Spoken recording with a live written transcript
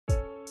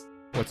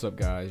What's up,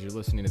 guys? You're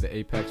listening to the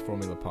Apex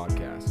Formula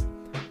Podcast,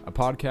 a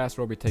podcast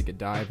where we take a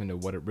dive into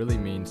what it really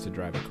means to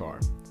drive a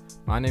car.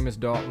 My name is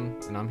Dalton,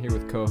 and I'm here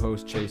with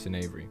co-hosts Chase and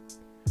Avery.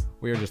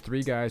 We are just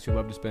three guys who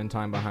love to spend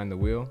time behind the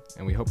wheel,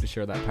 and we hope to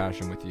share that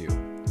passion with you.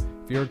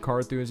 If you're a car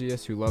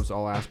enthusiast who loves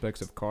all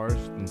aspects of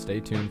cars, then stay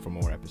tuned for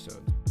more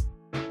episodes.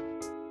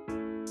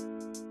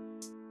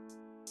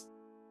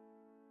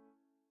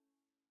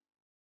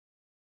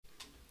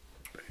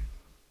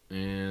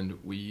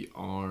 And we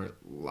are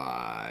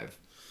live.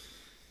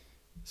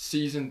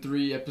 Season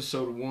 3,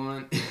 episode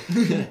 1.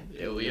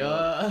 Here we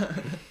are.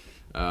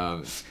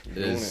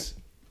 Is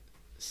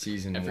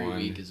season Every 1.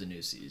 week is a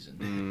new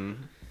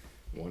season.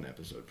 One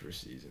episode per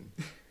season.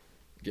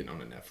 Getting on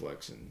to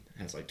Netflix and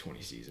has like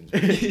 20 seasons.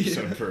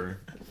 Episode per.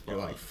 You're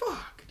like,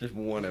 fuck. Just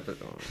one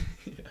episode.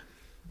 Yeah.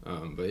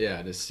 But yeah,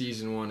 it is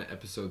season 1,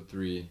 episode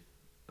 3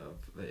 of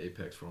the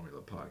Apex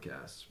Formula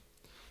Podcast.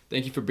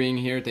 Thank you for being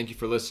here. Thank you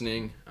for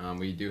listening.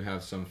 We do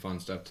have some fun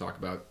stuff to talk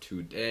about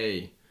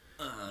today.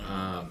 I don't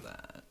know about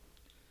that.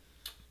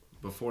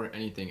 Before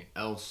anything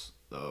else,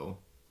 though,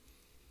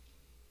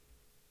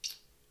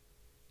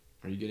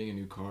 are you getting a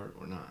new car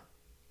or not?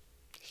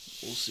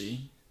 We'll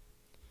see.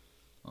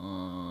 I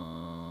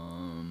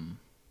don't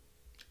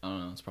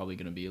know. It's probably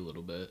gonna be a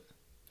little bit.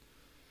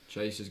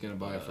 Chase is gonna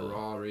buy a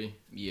Ferrari.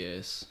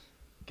 Yes.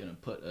 Gonna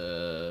put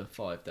a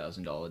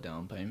 $5,000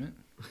 down payment.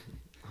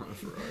 On a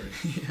Ferrari.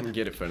 And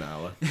get it for an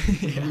hour.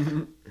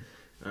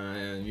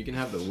 And you can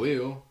have the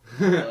wheel.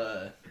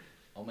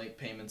 I'll make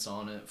payments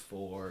on it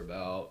for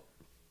about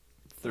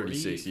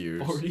 36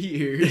 years. 40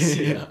 years.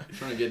 Yeah.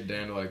 Trying to get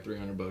down to like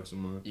 $300 a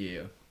month.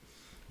 Yeah.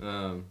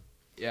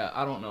 Yeah,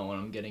 I don't know when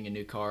I'm getting a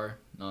new car.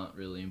 Not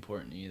really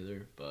important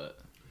either, but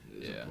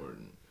It is yeah.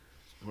 important.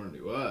 It's important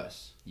to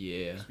us.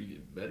 Yeah.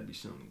 It better be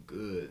something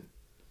good.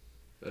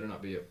 Better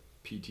not be a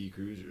PT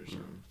Cruiser or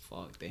something.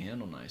 Fuck, they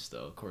handle nice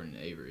though, according to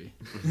Avery.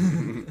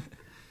 I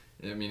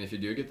mean, if you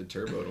do get the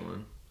turbo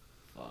one,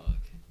 Fuck.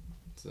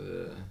 it's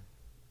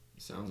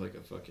sounds like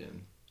the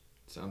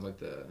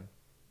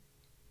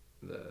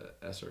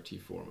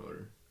SRT4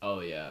 motor.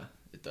 Oh yeah,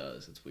 it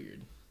does. It's weird.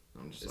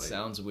 I'm just It like,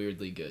 sounds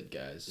weirdly good,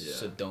 guys. Yeah.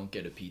 So don't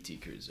get a PT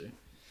Cruiser.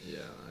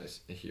 yeah,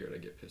 I hear it, I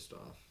get pissed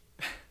off.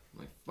 I'm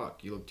like,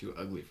 fuck, you look too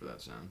ugly for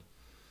that sound.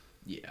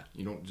 Yeah.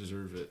 You don't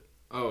deserve it.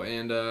 Oh,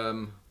 and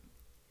I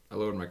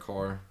lowered my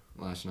car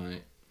last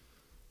night.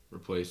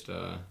 Replaced,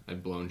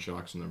 I'd blown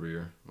shocks in the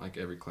rear, like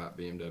every clap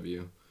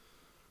BMW.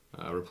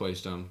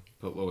 Replaced them,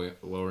 put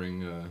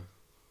lowering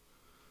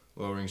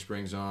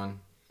springs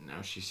on.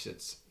 Now she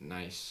sits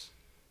nice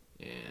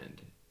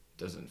and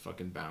doesn't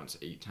fucking bounce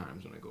 8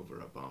 times when I go over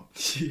a bump.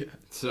 Yeah.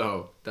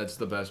 So that's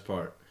the best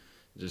part.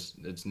 Just,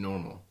 it's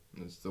normal.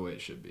 That's the way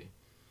it should be.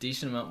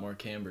 Decent amount more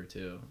camber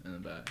too in the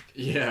back.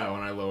 Yeah, when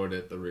I lowered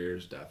it, the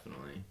rear's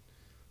definitely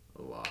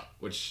a lot.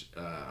 Which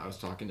I was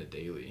talking to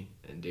Daly,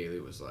 and Daly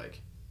was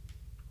like,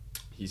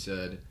 he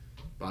said,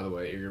 by the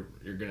way,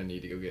 you're gonna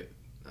need to go get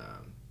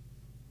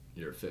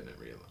your fitment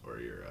reel or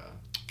your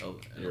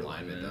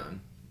alignment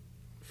done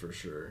for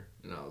sure.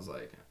 And I was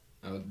like,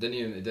 it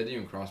didn't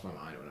even cross my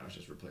mind when I was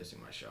just replacing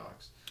my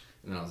shocks.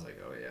 And then I was like,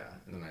 oh yeah.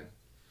 And then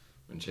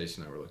when Chase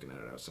and I were looking at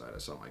it outside, I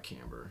saw my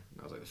camber. And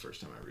that was like the first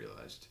time I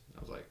realized.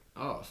 I was like,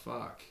 oh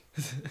fuck.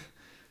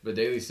 But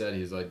Daly said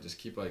he's like, just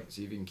see if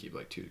you can keep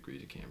like 2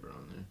 degrees of camber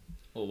on there.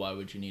 Well, why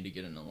would you need to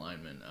get an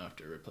alignment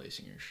after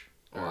replacing your?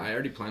 Well, I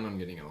already planned on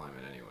getting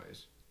alignment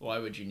anyways. Why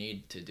would you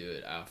need to do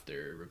it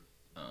after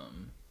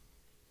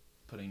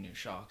putting new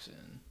shocks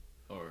in,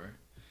 or?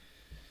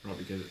 Well,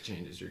 because it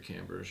changes your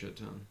camber a shit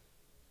ton.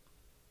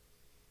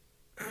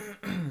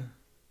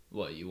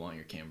 What, you want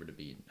your camber to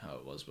be how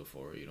it was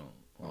before? You don't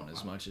want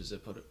as much as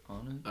it put it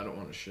on it? I don't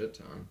want a shit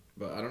ton,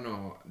 but I don't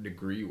know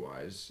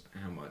degree-wise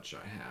how much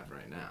I have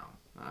right now.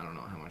 I don't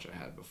know how much I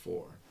had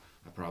before.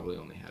 I probably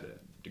only had a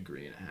 1.5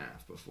 degrees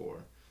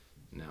before.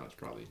 Now it's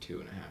probably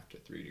 2.5 to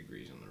 3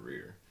 degrees on the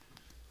rear.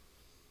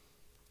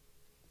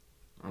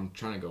 I'm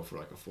trying to go for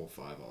like a full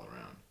 5 all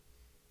around.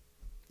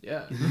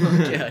 Yeah.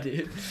 Yeah,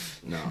 dude.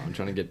 No, I'm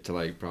trying to get to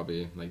like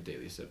probably, like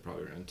Daly said,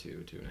 probably around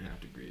 2.5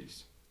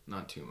 degrees.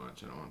 Not too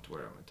much. I don't want to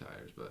wear out my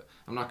tires, but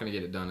I'm not going to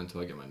get it done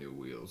until I get my new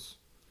wheels.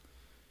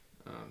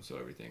 So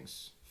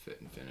everything's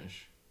fit and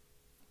finish.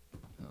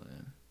 Oh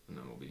yeah.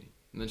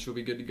 And then she'll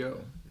be good to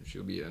go.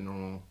 She'll be a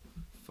normal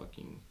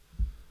fucking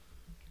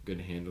good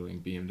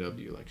handling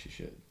BMW like she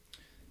should.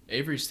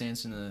 Avery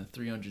stands in a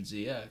 300ZX.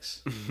 Yeah,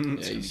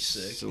 It's he's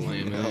sick.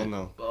 slam Hell it.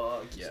 no.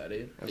 Fuck yeah,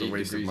 dude. That's a 8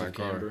 waste of degrees my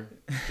car. camber.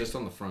 Just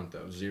on the front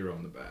though, 0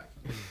 on the back.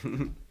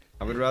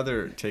 I would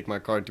rather take my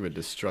car to a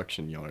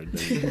destruction yard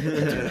than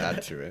do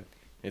that to it.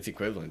 It's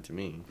equivalent to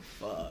me.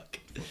 Fuck.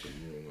 Fucking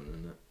ruin,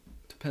 isn't it?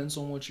 Depends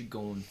on what you're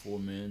going for,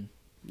 man.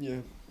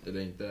 Yeah. It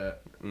ain't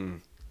that.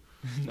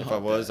 If I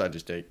was,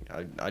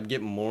 I'd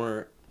get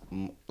more.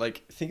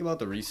 Like, think about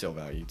the resale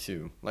value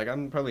too. Like,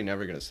 I'm probably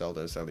never gonna sell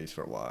this, at least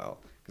for a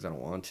while, because I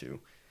don't want to.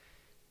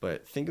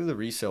 But think of the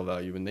resale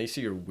value when they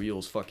see your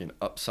wheels fucking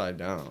upside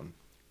down.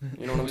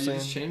 You know what I'm You saying?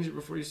 just change it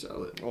before you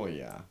sell it. Oh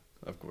yeah,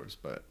 of course,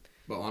 but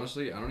But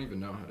honestly, I don't even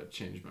know how to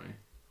change my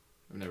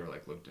I've never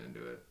like looked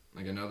into it.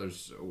 Like I know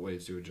there's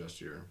ways to adjust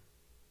your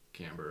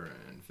camber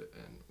and fit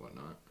and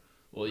whatnot.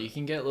 Well, you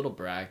can get little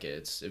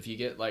brackets. If you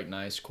get like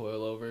nice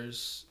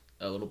coilovers,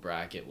 a little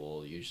bracket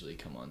will usually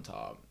come on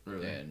top,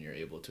 Really? and you're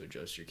able to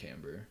adjust your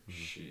camber.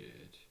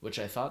 Shit. Which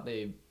I thought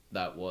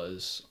that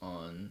was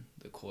on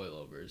the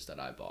coilovers that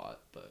I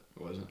bought, but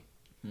It wasn't?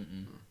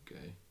 mm-mm.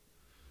 Okay.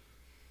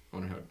 I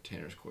wonder how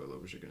Tanner's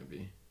coilovers are gonna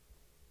be.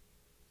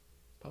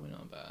 Probably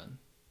not bad.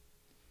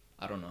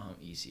 I don't know how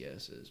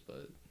ECS is,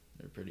 but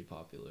they're pretty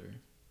popular.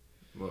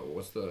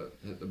 What's the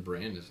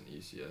brand isn't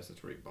ECS,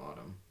 that's where he bought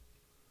them.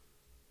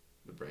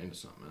 The brand is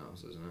something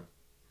else, isn't it?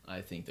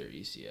 I think they're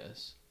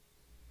ECS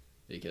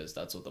because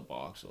that's what the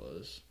box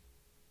was.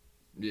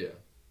 Yeah.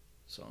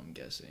 So I'm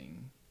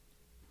guessing.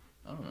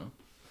 I don't know.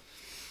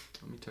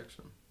 Let me text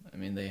him. I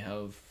mean, they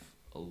have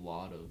a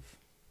lot of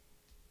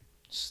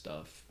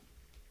stuff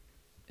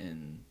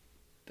in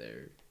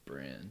their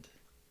brand.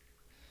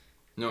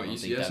 No, I don't ECS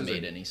think that is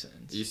made any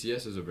sense.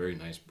 ECS is a very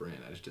nice brand.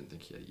 I just didn't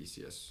think he had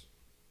ECS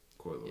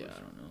coilovers. Yeah, I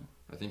don't know.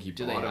 I think he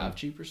Do bought they them. have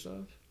cheaper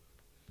stuff?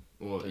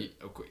 Well,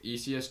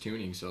 ECS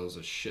tuning sells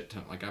a shit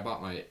ton. Like I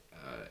bought my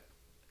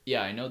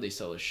Yeah, I know they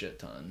sell a shit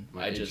ton.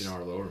 my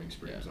H&R lowering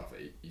springs yeah. off of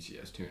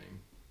ECS tuning,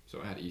 so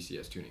it had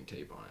ECS tuning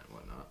tape on it and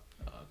whatnot.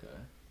 Okay.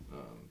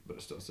 But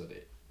it still said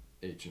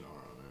H&R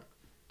on it.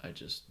 I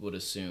just would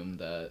assume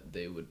that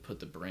they would put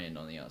the brand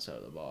on the outside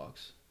of the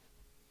box.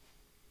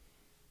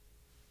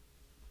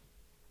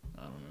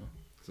 I don't know.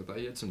 So I thought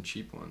you had some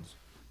cheap ones.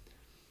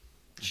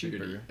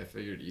 Cheaper? I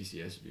figured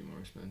ECS would be more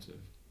expensive.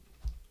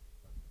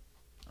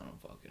 I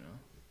don't fucking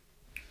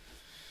know.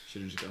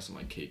 Should have just got some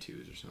like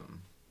K2s or something,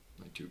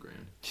 like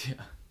 $2,000.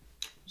 Yeah.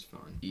 It's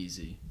fine.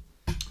 Easy.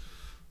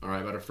 All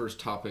right, but our first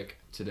topic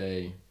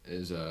today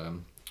is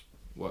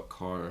what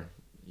car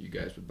you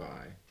guys would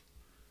buy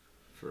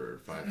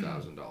for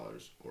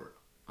 $5,000 or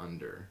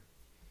under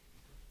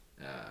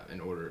in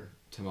order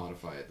to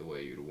modify it the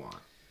way you'd want.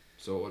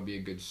 So it would be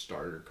a good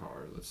starter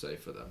car, let's say,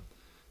 for the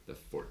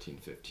 14,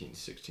 15,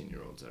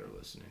 16-year-olds that are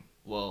listening.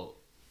 Well,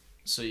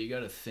 so you got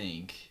to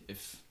think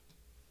if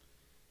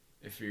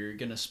you're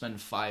gonna spend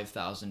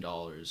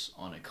 $5,000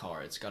 on a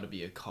car, it's got to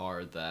be a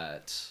car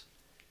that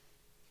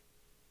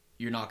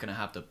you're not gonna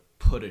have to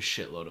put a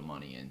shitload of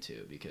money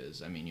into,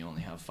 because I mean you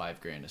only have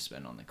 $5,000 to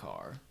spend on the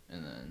car,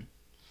 and then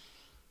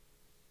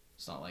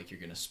it's not like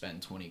you're gonna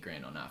spend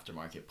 $20,000 on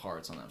aftermarket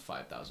parts on that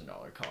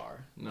 $5,000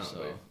 car. No, so,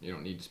 but you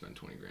don't need to spend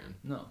 $20,000.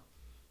 no,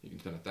 You can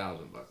spend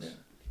 $1,000. yeah,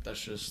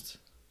 that's just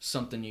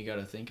something you got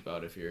to think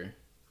about if you're.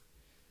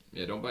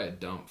 Yeah, don't buy a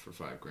dump for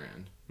 $5,000.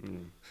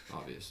 Mm.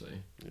 Obviously,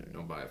 Yeah.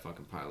 don't buy a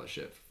fucking pile of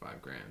shit for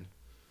 $5,000.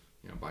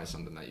 You know, buy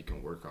something that you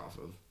can work off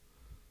of.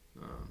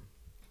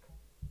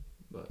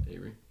 But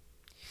Avery,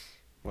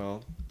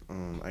 Well,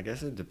 I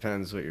guess it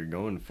depends what you're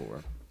going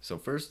for. So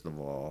first of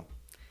all,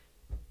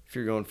 if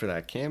you're going for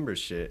that camber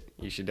shit,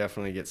 you should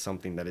definitely get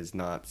something that is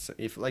not.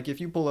 If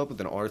you pull up with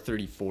an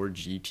R34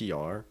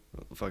 GTR,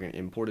 fucking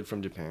imported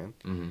from Japan,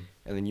 and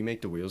then you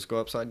make the wheels go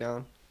upside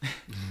down,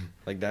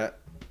 like that.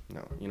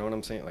 No, you know what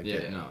I'm saying? Like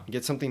Yeah, no.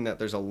 Get something that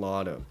there's a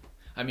lot of.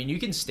 I mean, you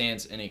can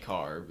stance any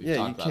car. We've Yeah,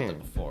 talked you about that can.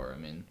 before. I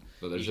mean,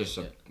 but there's you just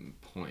can-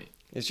 a point.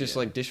 It's just Yeah.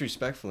 like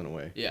disrespectful in a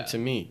way. Yeah. To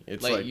me,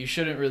 it's like like you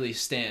shouldn't really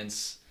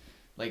stance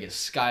like a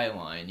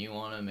Skyline. You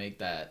want to make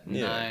that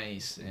Yeah.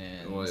 nice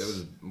and. Well,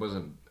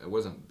 it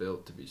wasn't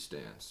built to be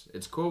stance.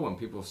 It's cool when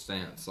people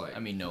stance like. I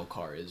mean, no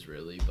car is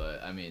really,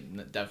 but I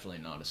mean, definitely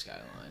not a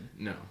Skyline.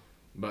 No,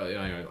 but you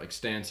know, like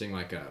stancing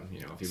like a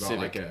if you bought Civic.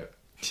 like a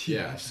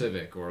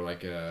Civic or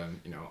like a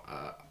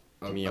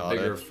a Miata.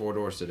 bigger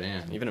 4-door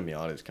sedan. even a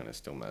Miata is kind of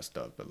still messed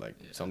up, but like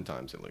Yeah.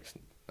 sometimes it looks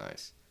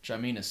nice. Which I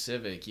mean, a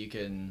Civic, you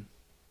can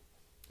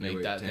Hey, make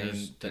wait, that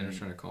Tanner's thing.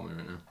 trying to call me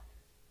right now.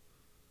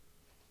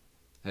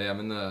 Hey, I'm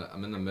in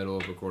the middle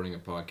of recording a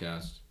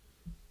podcast.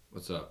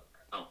 What's up?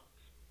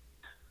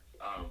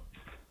 I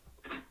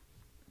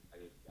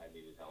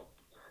needed help.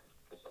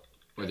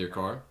 With your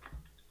car?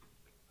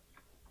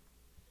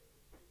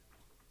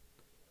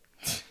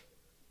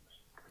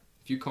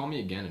 If you call me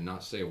again and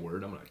not say a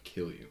word, I'm gonna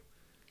kill you.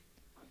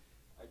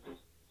 I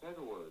just said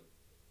a word.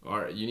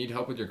 Alright, you need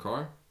help with your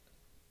car?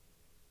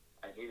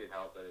 I needed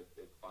help, but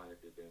it's fine if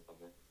you're doing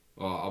something.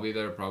 Well, I'll be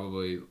there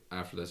probably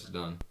after this is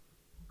done.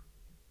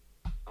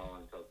 How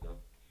long until it's done?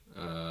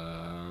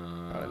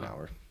 About an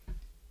hour.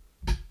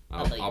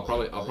 I'll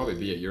probably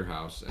be at your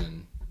house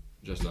in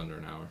just under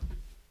an hour.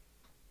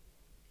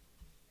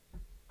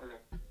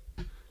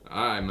 Okay.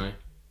 Alright, man.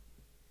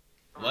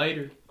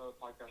 Later. So the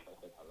podcast, I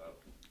said hello.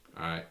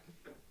 Alright.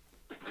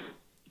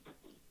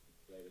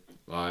 Later.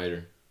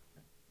 Later.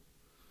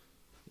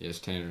 Yes,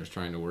 Tanner is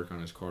trying to work on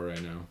his car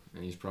right now,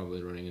 and he's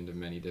probably running into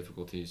many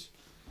difficulties.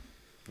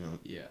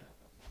 Yeah.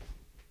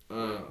 We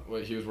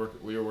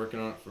were working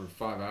on it for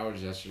 5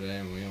 hours yesterday,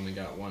 and we only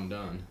got one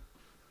done.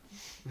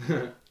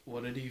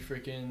 What did he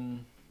freaking?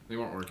 We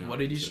weren't working. What on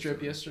did it he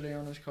strip yesterday. yesterday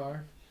on his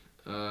car?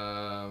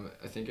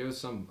 I think it was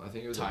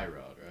Tie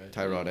rod, right?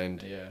 Tie rod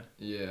end. Yeah.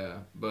 Yeah,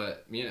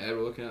 but me and Ed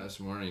were looking at it this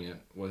morning. It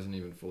wasn't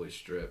even fully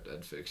stripped.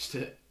 Ed fixed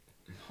it.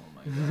 Oh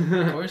my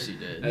god. Of course he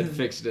did. Ed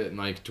fixed it in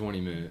like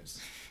 20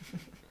 minutes.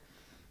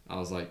 I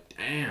was like,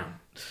 damn.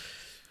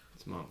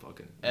 It's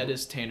motherfucking. Ed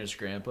is Tanner's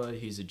grandpa.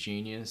 He's a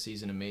genius.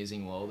 He's an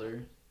amazing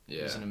welder.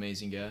 Yeah. He's an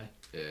amazing guy.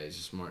 Yeah, he's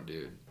a smart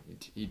dude.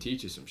 He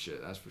teaches some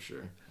shit, that's for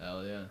sure.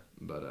 Hell yeah.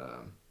 But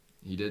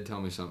he did tell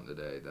me something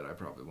today that I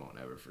probably won't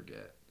ever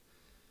forget.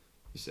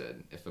 He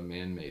said, if a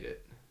man made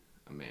it,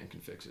 a man can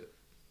fix it.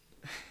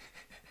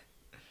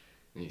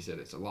 And he said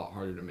it's a lot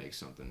harder to make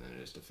something than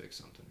it is to fix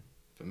something.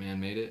 If a man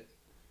made it,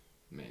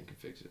 a man can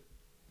fix it.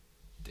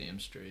 Damn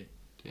straight.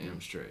 Damn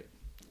straight.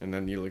 And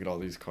then you look at all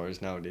these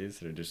cars nowadays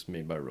that are just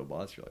made by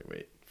robots. You're like,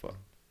 wait, fuck.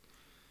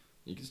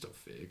 You can still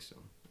fix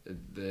them.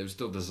 They're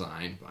still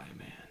designed by a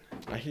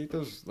man. I hate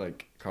those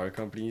like car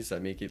companies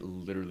that make it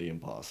literally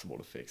impossible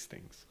to fix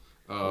things.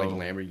 Oh, Like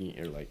Lamborghini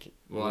or like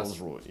Well, Rolls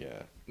Royce.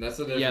 Yeah. that's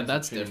the difference. Yeah,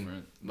 that's between,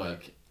 different.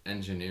 Like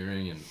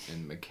engineering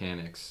and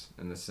mechanics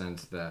in the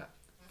sense that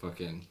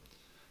fucking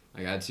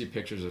like I'd see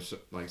pictures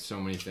of so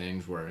many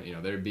things where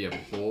there'd be a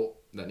bolt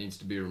that needs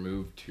to be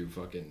removed to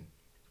fucking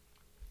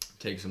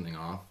take something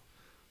off,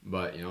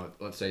 but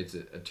let's say it's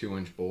a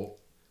 2-inch bolt,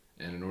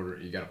 and in order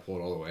you got to pull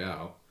it all the way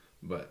out,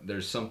 but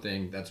there's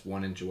something that's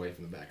 1 inch away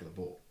from the back of the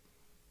bolt.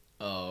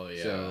 Oh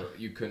yeah. So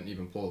you couldn't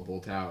even pull the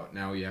bolt out.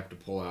 Now you have to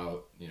pull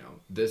out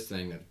this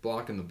thing that's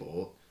blocking the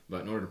bolt.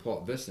 But in order to pull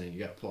out this thing, you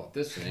got to pull out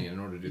this thing. And in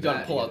order to do you that,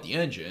 gotta pull out the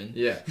engine.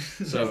 Yeah.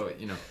 So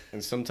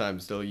And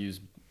sometimes they'll use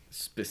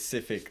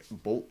specific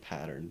bolt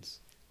patterns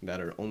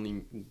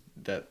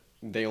that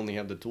they only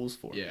have the tools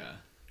for. Yeah.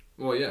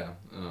 Well, yeah.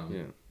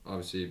 Yeah.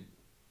 Obviously,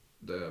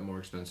 the more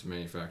expensive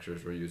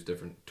manufacturers will use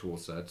different tool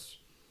sets,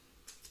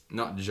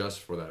 not just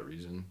for that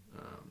reason.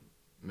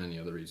 Many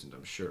other reasons,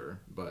 I'm sure.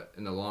 But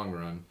in the long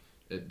run,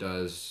 it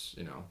does.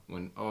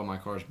 When my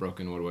car's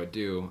broken, what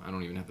do? I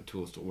don't even have the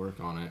tools to work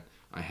on it.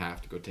 I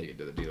have to go take it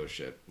to the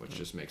dealership, which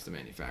just makes the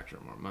manufacturer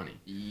more money.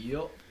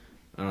 Yup.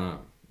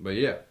 But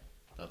yeah.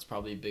 That's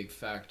probably a big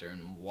factor in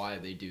why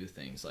they do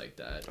things like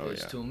that. Oh,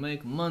 is yeah. to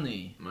make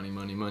money. Money,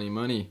 money, money,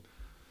 money.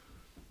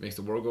 Makes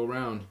the world go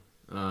round.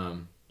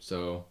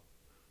 So,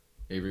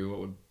 Avery, what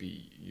would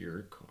be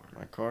your car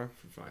My car?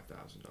 for $5,000?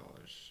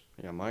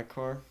 Yeah, my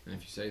car. And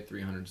if you say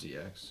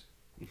 300ZX,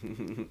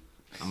 I'm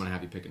going to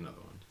have you pick another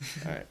one.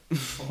 Alright.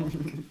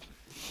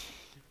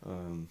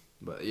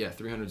 But yeah,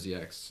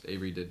 300ZX.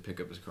 Avery did pick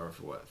up his car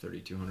for what?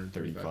 3,200,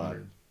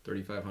 35.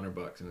 3,500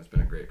 bucks, and it's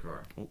been a great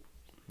car. Oh,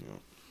 yeah.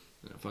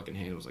 And it fucking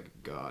handles like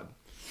a god.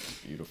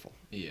 Beautiful.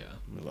 Yeah.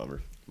 I love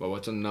her. But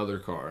what's another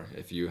car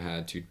if you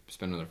had to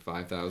spend another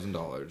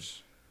 $5,000?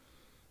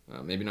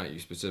 Maybe not you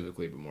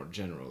specifically, but more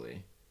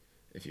generally,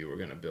 if you were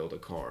going to build a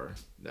car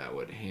that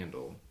would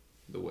handle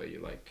the way you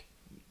like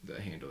the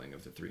handling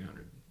of the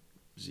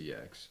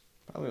 300ZX.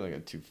 Probably like a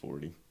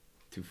 240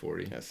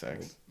 240?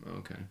 SX. Oh,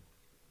 okay.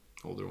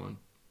 Older one,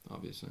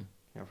 obviously.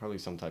 Yeah, probably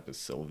some type of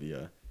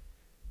Sylvia.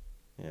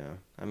 Yeah.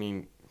 I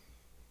mean,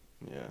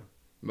 yeah.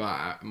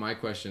 But my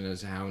question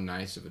is, how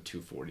nice of a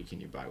 240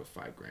 can you buy with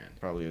 $5,000?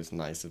 Probably as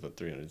nice of a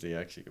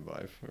 300ZX you could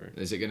buy for.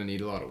 Is it going to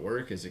need a lot of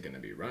work? Is it going to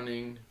be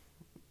running?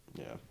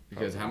 Yeah.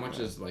 Because how probably much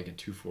not. is like a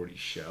 240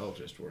 shell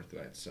just worth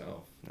by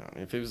itself? No,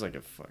 if it was like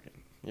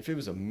if it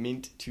was a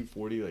mint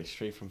 240 like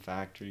straight from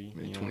factory,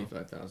 Maybe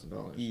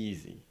 $25,000.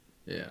 easy.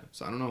 Yeah.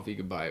 So I don't know if you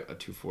could buy a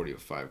 240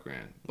 with $5,000.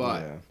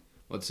 But yeah.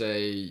 let's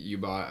say you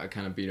buy a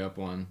kind of beat up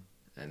one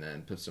and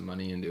then put some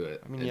money into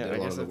it. I mean, and yeah, do a I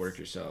lot guess of the that's- work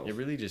yourself. It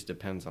really just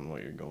depends on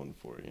what you're going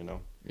for,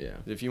 Yeah.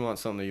 If you want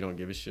something that you don't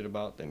give a shit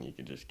about, then you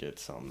could just get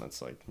something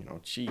that's like,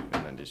 cheap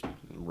and then just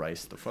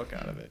rice the fuck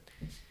out of it.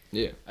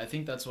 Yeah. I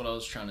think that's what I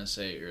was trying to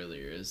say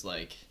earlier is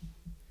like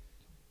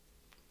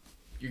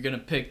you're going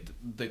to pick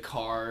the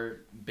car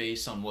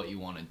based on what you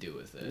want to do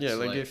with it. Yeah, So,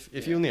 like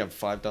if you only have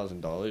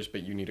 $5,000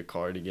 but you need a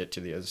car to get to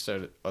the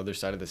other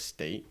side of the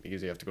state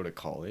because you have to go to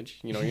college,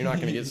 you're not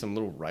going to get some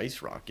little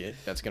rice rocket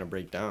that's going to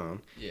break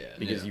down Yeah.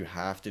 because Yeah. you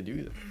have to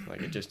do that.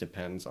 Like it just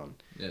depends on.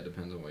 Yeah, it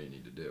depends on what you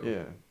need to do.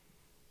 Yeah.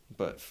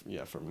 But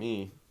for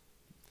me,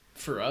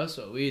 For us,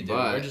 what we do,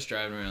 But- we're just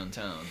driving around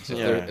town. So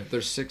Yeah. If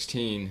they're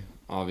 16,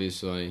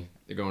 obviously,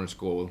 they're going to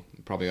school,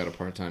 probably got a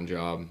part-time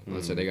job.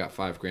 Let's say they got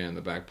 $5,000 in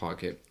the back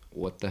pocket.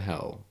 What the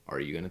hell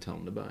are you going to tell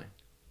them to buy?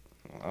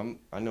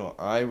 I know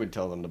I would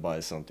tell them to buy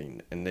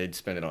something and they'd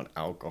spend it on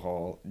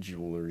alcohol,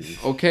 jewelry.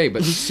 Okay,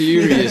 but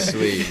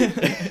seriously.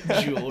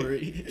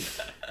 jewelry.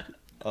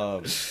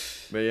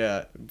 But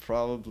yeah,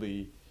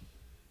 probably.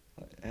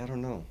 I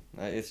don't know.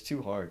 It's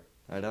too hard.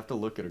 I'd have to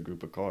look at a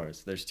group of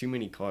cars. There's too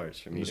many cars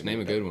for me. Just to name a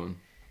make good that. one.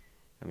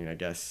 I mean, I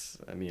guess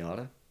a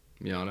Miata.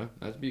 Miata,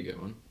 that'd be a good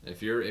one.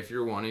 If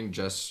you're wanting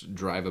just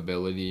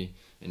drivability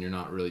and you're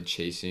not really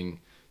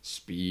chasing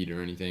speed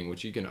or anything,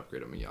 which you can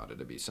upgrade a Miata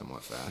to be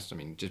somewhat fast. I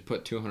mean, just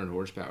put 200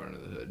 horsepower into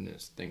the hood and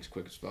this thing's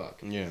quick as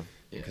fuck. Yeah.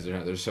 Because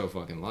they're so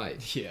fucking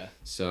light. Yeah.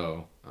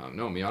 So,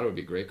 no, Miata would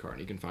be a great car,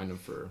 and you can find them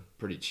for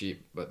pretty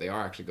cheap, but they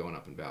are actually going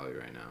up in value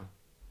right now.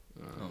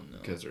 Oh, no.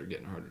 Because they're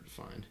getting harder to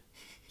find.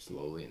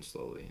 Slowly.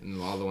 And a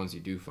lot of the ones you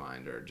do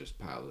find are just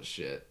piles of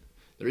shit.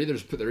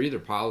 They're either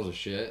piles of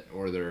shit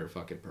or they're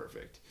fucking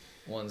perfect.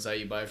 Ones that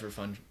you buy for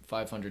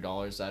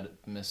 $500 that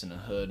missing a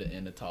hood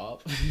and a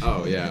top.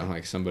 Oh yeah,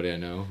 like somebody I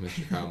know,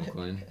 Mr. Kyle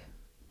McLean.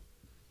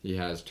 He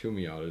has 2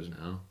 Miatas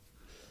now,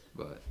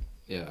 but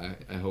yeah,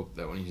 I hope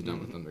that when he's done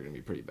with them, they're gonna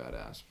be pretty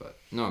badass. But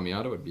no, a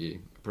Miata would be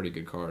a pretty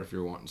good car if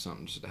you're wanting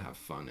something just to have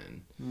fun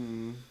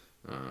in.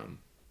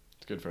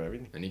 It's good for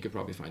everything. And you could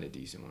probably find a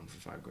decent one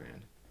for $5,000.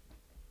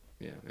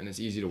 Yeah, and it's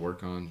easy to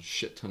work on.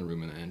 Shit ton of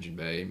room in the engine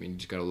bay. I mean, you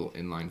just got a little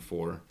inline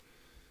 4.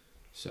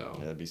 So. Yeah,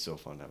 that'd be so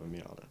fun to have a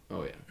Miata.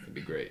 Oh yeah, it'd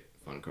be great.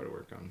 Fun car to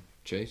work on.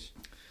 Chase.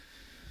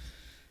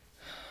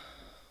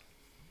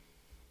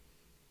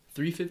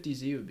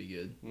 350Z would be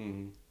good.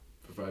 Mm-hmm.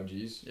 For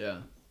 5Gs. Yeah.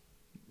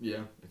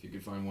 Yeah, if you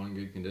could find one in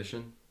good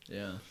condition.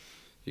 Yeah.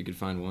 If you could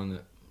find one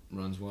that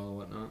runs well and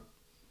whatnot.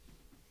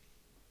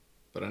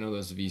 But I know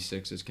those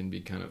V6s can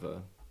be kind of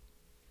a.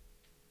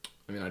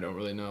 I mean, I don't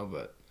really know,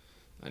 but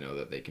I know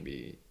that they can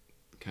be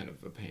kind of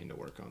a pain to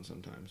work on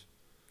sometimes.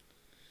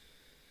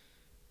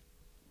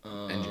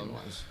 Engine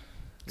wise.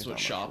 That's what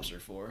shops are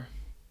for.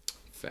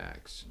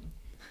 Facts.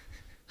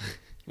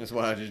 That's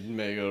why I just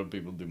make other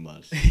people do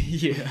much.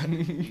 Yeah,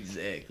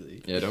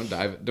 exactly. Yeah,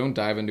 don't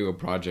dive into a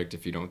project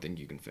if you don't think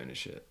you can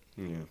finish it.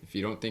 Yeah. If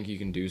you don't think you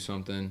can do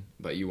something,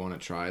 but you want to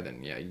try,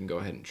 then yeah, you can go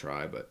ahead and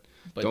try, but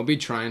don't be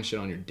trying shit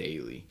on your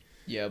daily.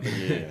 Yeah, but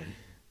Yeah.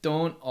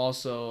 don't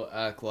also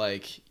act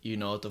like you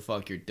know what the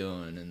fuck you're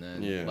doing and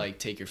then Yeah.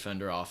 take your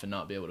fender off and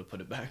not be able to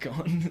put it back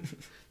on.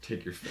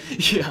 Take your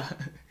fender. Yeah.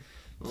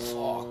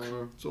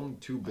 Fuck. It's only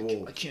 2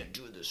 bolts. I can't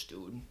do this,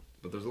 dude.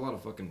 But there's a lot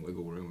of fucking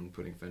wiggle room in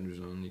putting fenders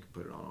on. You can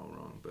put it on all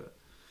wrong, but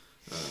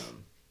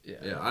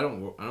yeah, I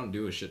don't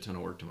do a shit ton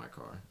of work to my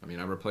car. I mean,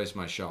 I replaced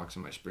my shocks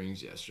and my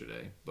springs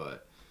yesterday,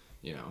 but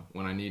you know,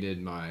 when I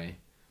needed my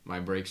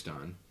brakes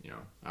done, you know,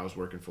 I was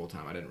working full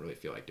time. I didn't really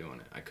feel like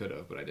doing it. I could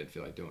have, but I didn't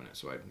feel like doing it.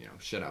 So I, you know,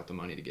 shut out the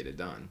money to get it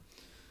done,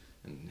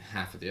 and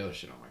half of the other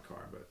shit on my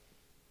car. But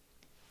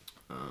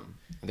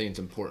I think it's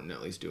important to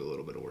at least do a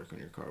little bit of work on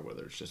your car,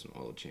 whether it's just an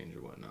oil change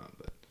or whatnot.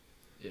 But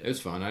Yeah. it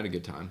was fun. I had a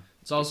good time.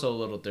 It's also a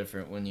little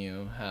different when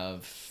you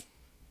have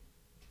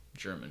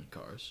German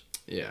cars.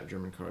 Yeah,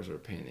 German cars are a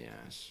pain in the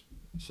ass.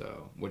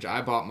 So, which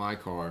I bought my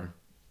car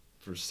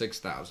for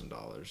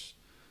 $6,000,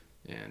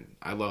 and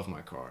I love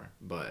my car,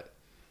 but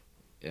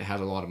it has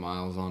a lot of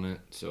miles on it,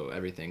 so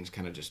everything's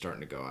kind of just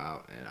starting to go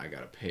out, and I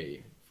gotta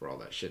pay for all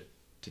that shit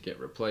to get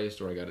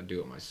replaced, or I gotta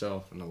do it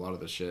myself, and a lot of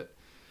the shit,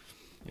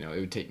 you know, it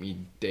would take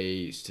me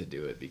days to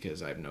do it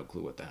because I have no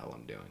clue what the hell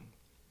I'm doing,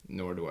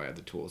 nor do I have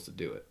the tools to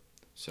do it.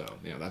 So,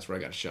 you know, that's where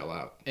I gotta shell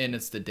out. And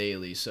it's the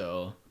daily,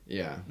 so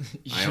Yeah,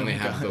 You I only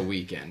don't have got- the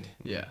weekend.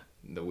 yeah.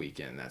 The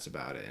weekend, that's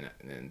about it,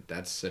 and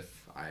that's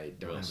if I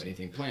don't have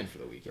anything planned for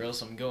the Or weekend.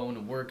 else I'm going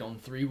to work on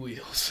 3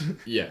 wheels.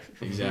 Yeah,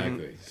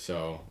 exactly.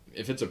 So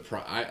if it's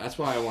that's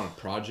why I want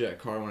a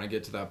project car when I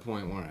get to that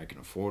point where I can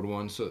afford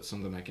one, so it's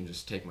something I can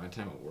just take my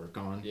time at work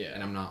on. Yeah.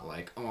 And I'm not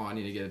like, oh, I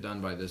need to get it done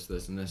by this,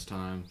 and this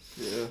time.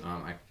 Yeah.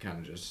 I can kind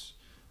of just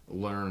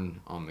learn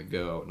on the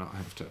go, not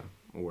have to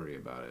worry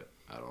about it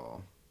at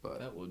all. But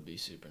That would be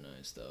super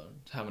nice, though.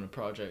 Having a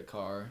project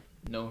car,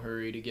 no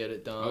hurry to get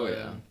it done. oh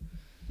yeah,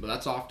 but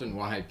that's often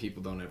why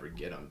people don't ever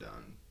get them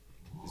done.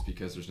 Is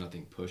because there's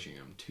nothing pushing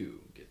them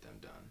to get them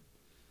done.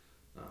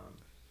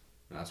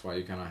 That's why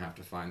you kind of have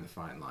to find the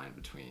fine line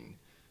between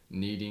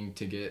needing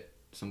to get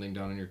something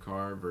done in your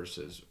car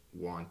versus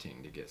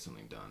wanting to get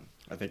something done.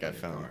 I think in I your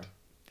found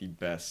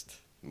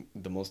car.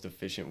 the most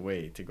efficient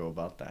way to go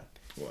about that.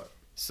 What?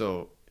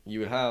 So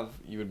you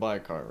would buy a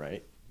car,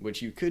 right?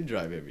 Which you could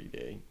drive every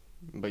day,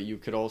 but you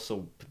could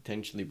also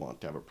potentially want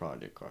to have a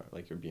project car,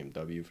 like your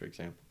BMW, for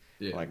example.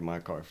 Yeah. Like my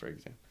car, for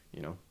example.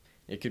 You know,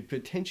 it could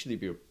potentially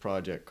be a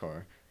project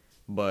car,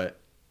 but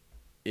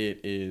it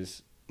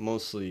is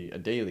mostly a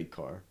daily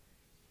car.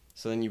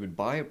 So then you would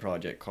buy a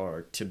project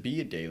car to be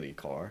a daily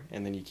car,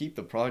 and then you keep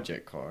the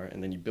project car,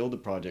 and then you build a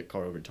project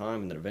car over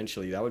time, and then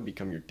eventually that would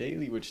become your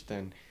daily, which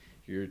then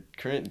your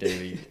current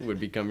daily would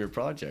become your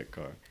project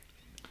car.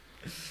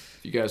 If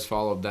you guys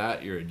followed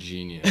that, you're a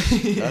genius.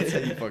 That's how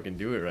you fucking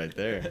do it right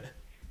there.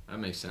 That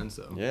makes sense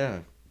though. Yeah.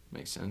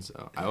 Makes sense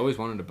though. I always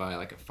wanted to buy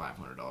like a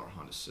 $500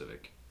 Honda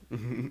Civic.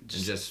 And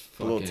just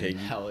a little fucking take-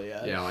 Hell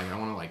yeah. yeah, like I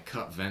want to like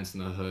cut vents in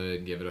the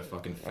hood, give it a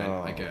fucking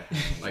Oh.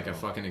 like a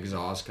fucking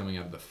exhaust coming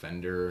out of the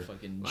fender.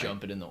 Fucking like-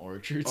 jump it in the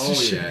orchards. Oh and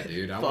yeah, shit.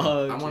 dude. I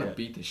Fuck want to yeah.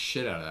 beat the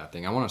shit out of that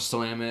thing. I want to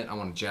slam it. I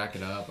want to jack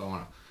it up. I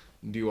want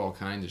to do all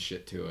kinds of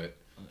shit to it.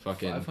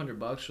 Fucking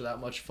 $500 for that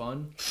much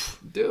fun?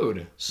 dude,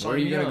 where Sign are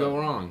you me gonna up. go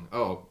wrong?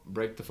 Oh,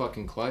 break the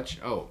fucking clutch.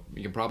 Oh,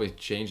 you can probably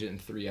change it in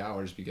 3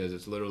 hours because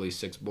it's literally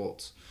 6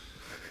 bolts.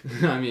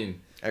 I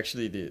mean,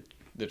 Actually,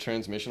 the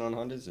transmission on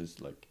Hondas is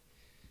like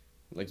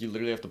you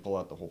literally have to pull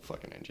out the whole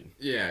fucking engine.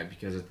 yeah,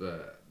 because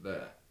the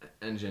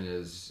engine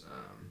is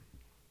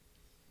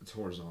it's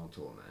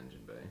horizontal in the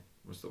engine bay.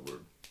 What's the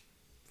word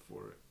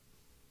for it?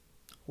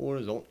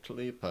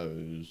 Horizontally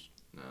opposed.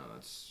 No,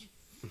 that's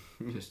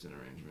piston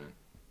arrangement.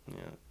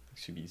 Yeah,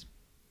 should be.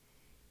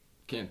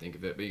 Can't think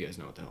of it, but you guys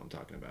know what the hell I'm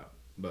talking about.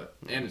 But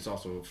and it's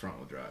also front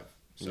wheel drive.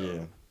 So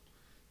Yeah.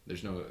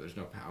 There's no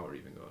power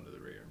even going to the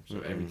rear, so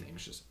Mm-mm.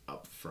 everything's just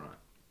up front.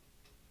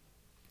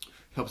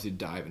 Helps you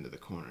dive into the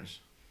corners.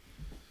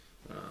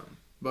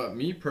 But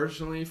me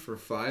personally, for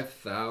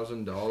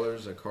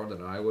 $5,000, a car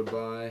that I would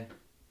buy,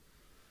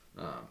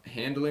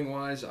 handling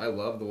wise, I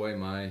love the way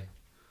my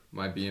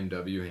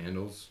BMW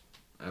handles.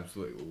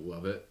 Absolutely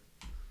love it.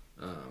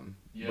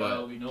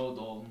 But we know,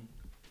 Dalton.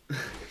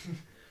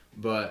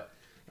 But,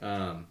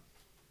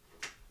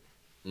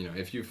 you know,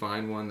 if you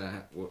find one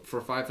that,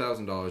 for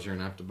 $5,000, you're going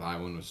to have to buy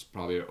one that's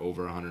probably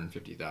over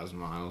 150,000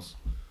 miles.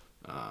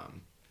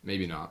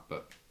 Maybe not,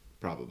 but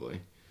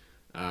probably.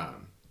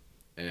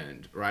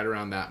 And right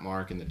around that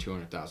mark, in the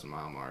 200,000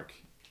 mile mark,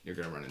 you're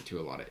going to run into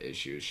a lot of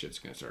issues. Shit's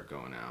going to start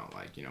going out.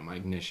 Like, you know, my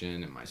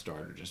ignition and my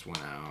starter just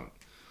went out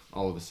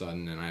all of a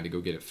sudden, and I had to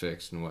go get it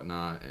fixed and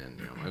whatnot. And,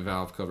 you know, my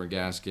valve cover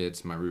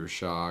gaskets, my rear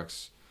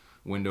shocks,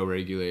 window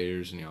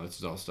regulators, and, you know, this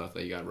is all stuff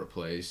that you got to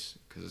replace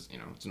because, you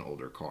know, it's an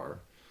older car.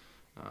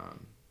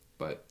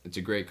 But it's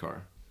a great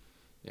car.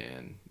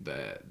 And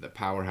the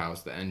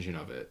powerhouse, the engine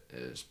of it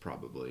is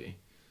probably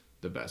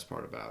the best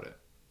part about it.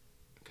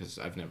 Because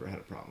I've never had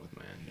a problem with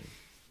my engine.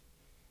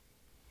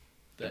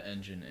 The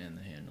engine and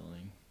the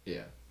handling.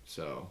 Yeah.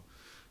 So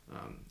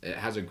it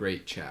has a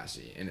great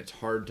chassis, and it's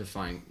hard to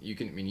find. You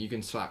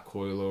can slap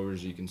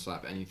coilovers, you can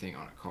slap anything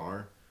on a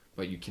car,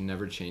 but you can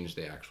never change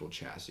the actual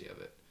chassis of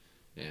it.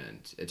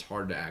 And it's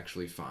hard to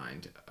actually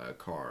find a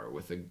car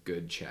with a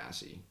good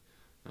chassis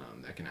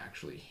that can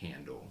actually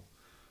handle.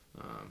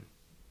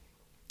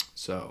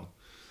 So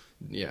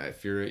yeah,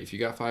 if you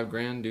got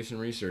 $5,000, do some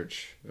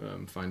research,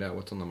 find out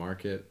what's on the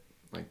market.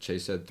 Like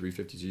Chase said,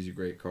 350Z is a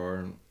great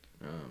car.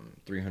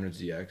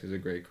 300ZX is a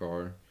great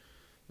car.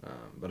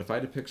 But if I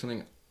had to pick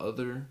something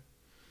other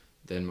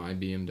than my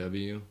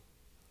BMW,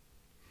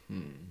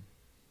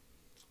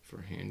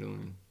 for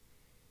handling,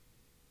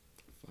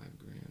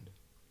 $5,000.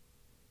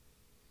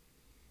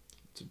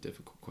 It's a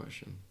difficult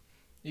question.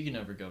 You can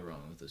never go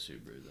wrong with a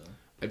Subaru, though.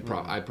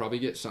 I'd probably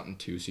get something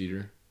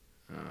 2-seater,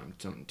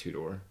 something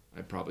 2-door.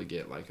 I'd probably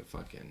get like a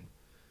fucking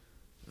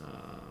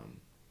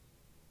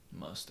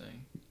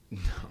Mustang.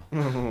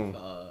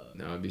 No,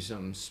 it'd be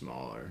something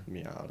smaller.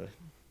 Miata.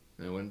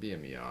 It wouldn't be a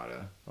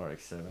Miata.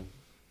 RX-7.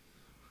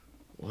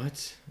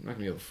 What? I'm not gonna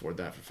be able to afford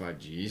that for 5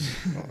 Gs.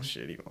 Oh,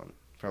 shitty one.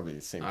 Probably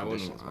the same I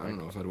condition as don't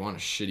know mine. if I'd want a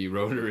shitty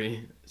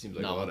rotary. It seems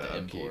like a Not lot with of the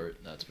upkeep. import,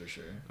 that's for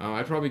sure.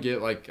 I'd probably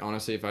get, like,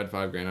 honestly, if I had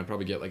 $5,000, I'd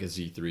probably get like a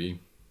Z3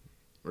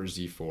 or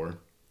Z4.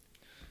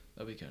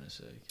 That'd be kind of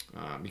sick.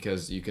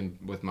 Because you can,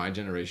 with my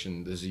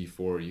generation, the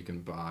Z4 you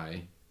can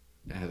buy,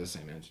 it has the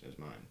same engine as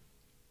mine.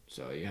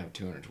 So you have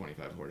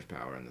 225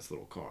 horsepower in this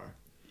little car.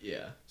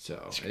 Yeah.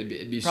 So it'd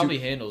be Probably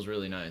super, handles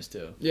really nice,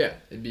 too. yeah,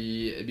 it'd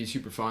be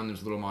super fun.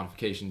 There's little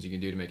modifications you can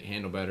do to make it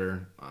handle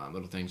better,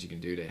 little things you can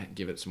do to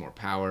give it some more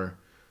power.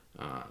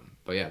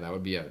 But yeah, that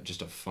would be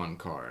just a fun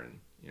car. And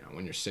you know,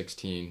 when you're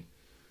 16,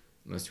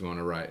 unless you want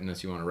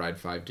to ride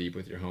 5 deep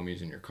with your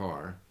homies in your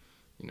car,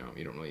 you know,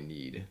 you don't really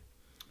need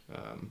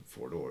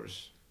 4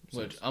 doors.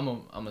 Which I'm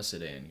a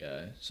sedan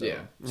guy, so Yeah,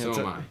 so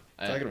am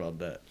I. Talking about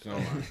that. So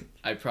am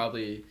I. I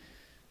probably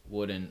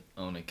wouldn't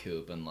own a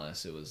coupe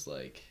unless it was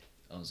like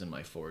I was in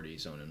my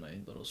 40s owning my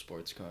little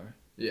sports car.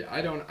 Yeah,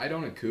 I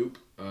don't a coupe,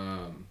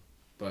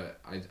 but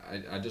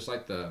I just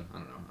like I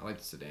like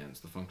the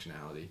sedans, the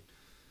functionality.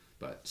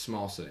 But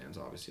small sedans,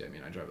 obviously. I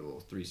mean, I drive a little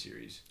 3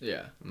 Series.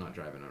 Yeah. I'm not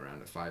driving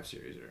around a 5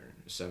 Series or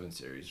a 7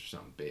 Series or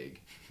something big.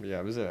 Yeah,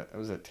 I was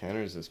at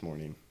Tanner's this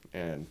morning,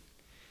 and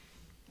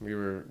we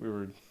were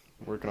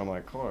working on my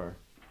car,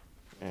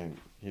 and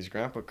his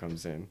grandpa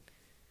comes in,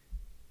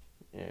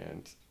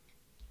 and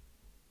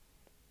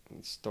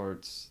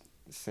starts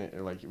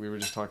saying, like, we were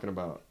just talking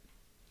about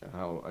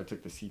how I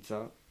took the seats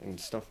out and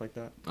stuff like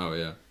that. Oh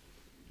yeah.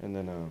 And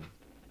then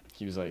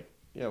he was like,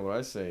 yeah, what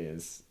I say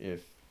is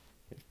if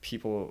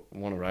people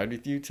want to ride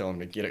with you, tell them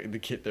to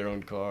get their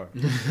own car.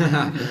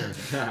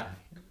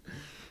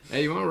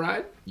 Hey, you want to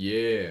ride?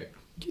 Yeah.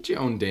 Get your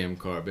own damn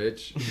car,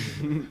 bitch.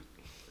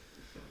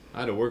 I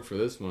had to work for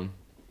this one.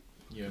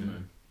 Yeah,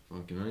 man.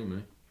 Fucking A,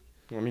 man.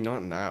 I mean,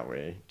 not in that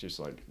way, just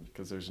like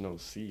because there's no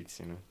seats,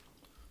 you know.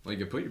 Well, you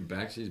could put your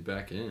back seats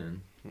back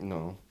in.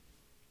 No.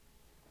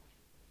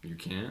 You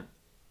can't?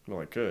 Well,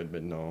 I could,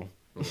 but no,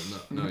 Well,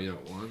 no, you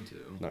don't want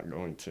to. not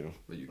going to.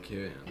 But you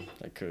can.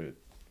 I could,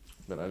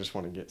 but I just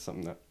want to get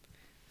something that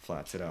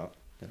flats it out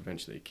and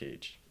eventually a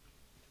cage.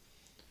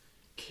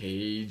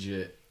 Cage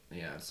it.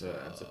 Yeah, that's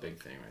a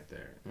big thing right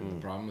there. And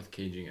the problem with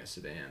caging a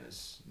sedan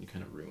is you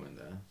kind of ruin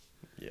the...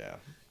 Yeah.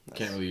 You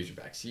can't really use your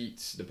back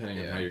seats depending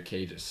on Yeah. how your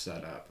cage is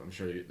set up. I'm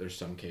sure there's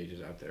some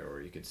cages out there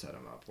where you could set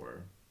them up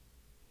where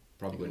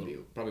probably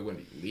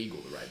wouldn't be legal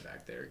to ride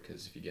back there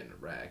because if you get in a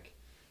wreck,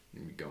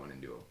 you'd be going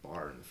into a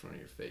bar in front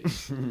of your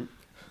face.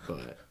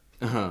 But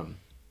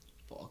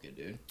Fuck it,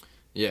 dude.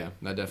 yeah,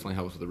 that definitely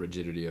helps with the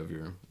rigidity of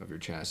your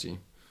chassis.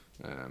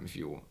 If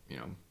you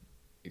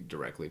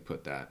directly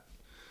put that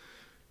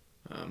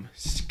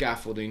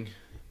scaffolding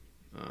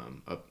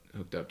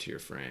hooked up to your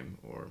frame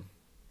or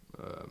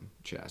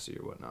chassis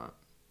or whatnot.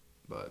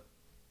 But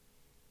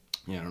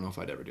Yeah, I don't know if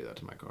I'd ever do that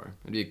to my car.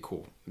 It'd be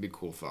a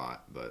cool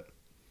thought, but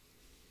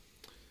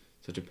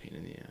such a pain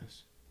in the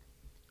ass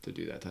to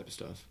do that type of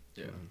stuff.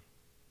 Yeah.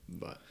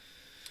 But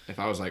if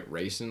I was like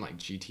racing, like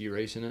GT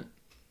racing it,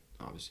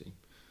 obviously,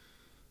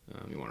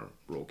 you want a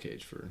roll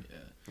cage for. Yeah.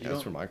 Yeah,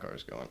 that's where my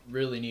car's going.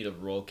 Really need a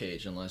roll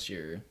cage unless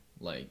you're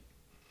like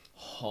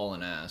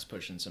hauling ass,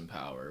 pushing some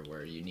power,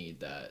 where you need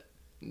that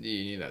You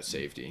need that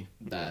safety.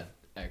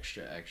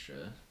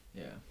 extra.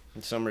 Yeah.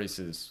 In some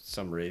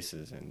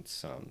races, and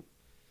some,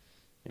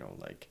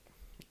 like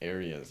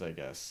areas, I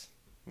guess,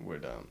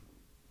 would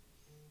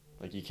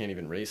like you can't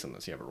even race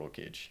unless you have a roll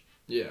cage.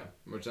 Yeah,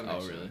 which that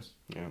makes Oh, really? sense.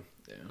 Yeah.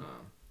 Yeah.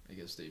 I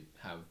guess they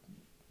have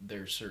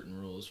their certain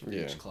rules for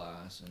Yeah. each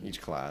class. And Each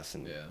class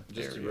and yeah.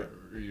 Just area.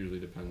 usually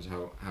depends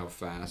how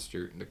fast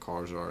the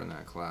cars are in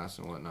that class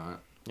and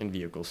whatnot. And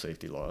vehicle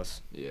safety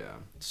laws. Yeah.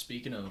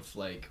 Speaking of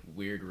like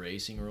weird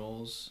racing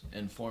rules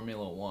in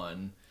Formula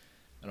One,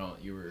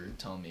 you were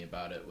telling me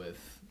about it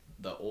with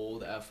the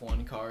old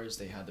F1 cars.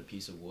 They had the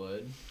piece of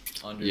wood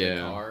under the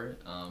car,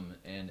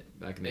 and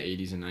Back in the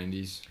 80s and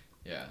 90s.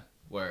 yeah,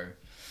 where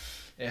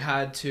it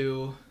had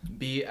to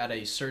be at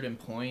a certain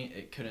point.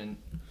 It couldn't.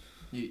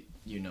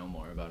 You know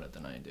more about it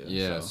than I do.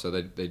 Yeah, so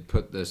they'd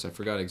put this, I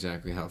forgot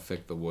exactly how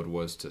thick the wood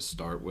was to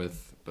start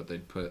with, but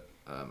they'd put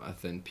a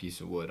thin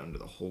piece of wood under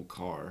the whole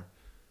car.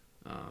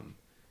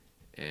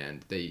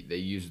 And they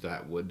used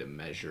that wood to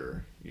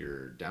measure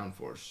your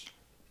downforce.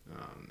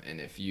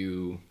 And if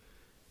you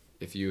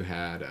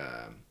had,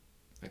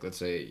 like let's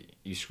say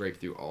you scrape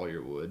through all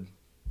your wood,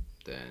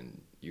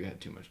 then you had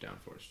too much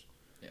downforce.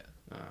 Yeah.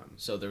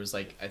 So there was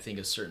like I think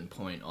a certain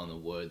point on the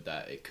wood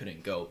that it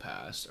couldn't go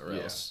past, or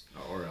else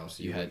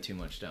you had too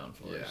much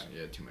downforce. Yeah, you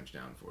had too much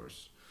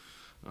downforce.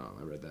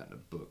 I read that in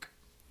a book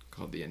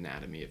called The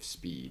Anatomy of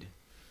Speed.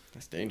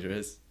 That's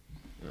dangerous.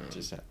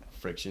 Just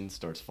friction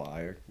starts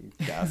fire.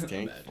 Gas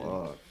tank.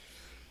 Fuck.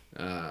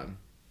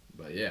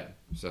 But yeah,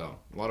 so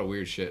a lot of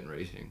weird shit in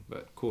racing,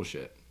 but cool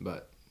shit.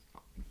 But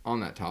on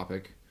that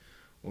topic,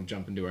 we'll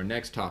jump into our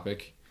next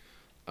topic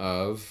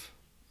of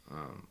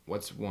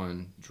what's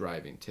one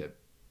driving tip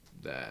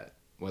that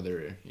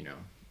whether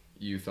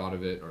you thought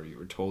of it or you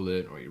were told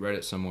it or you read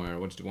it somewhere.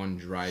 What's one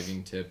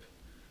driving tip?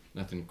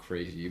 Nothing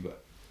crazy,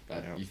 but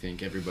that you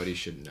think everybody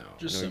should know.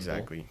 Just I know simple.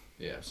 exactly.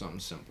 Yeah, something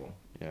simple.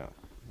 Yeah.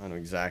 I know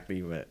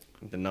exactly what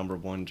the number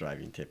one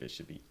driving tip it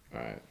should be.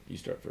 All right, you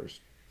start first.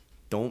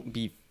 Don't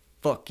be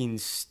fucking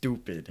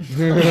stupid.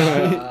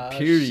 Ah,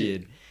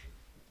 Period.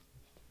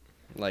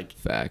 Like,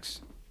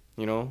 Facts.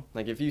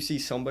 like if you see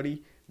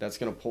somebody that's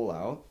gonna pull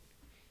out,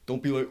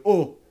 don't be like,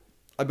 oh,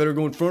 I better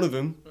go in front of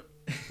him.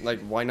 Like,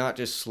 why not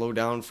just slow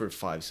down for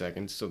 5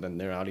 seconds so then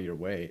they're out of your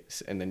way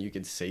and then you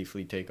can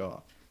safely take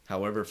off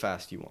however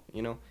fast you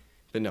want,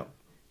 But no,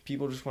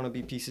 people just want to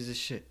be pieces of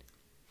shit.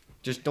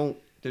 Just don't,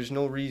 there's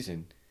no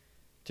reason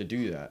to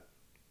do that.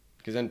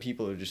 Because then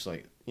people are just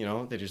like,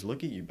 they just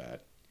look at you bad.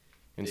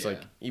 And it's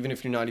like, even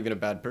if you're not even a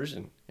bad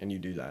person and you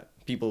do that,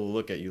 people will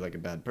look at you like a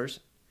bad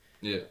person.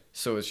 Yeah.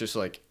 So it's just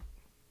like,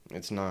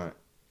 it's not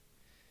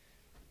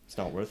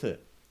worth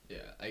it. Yeah,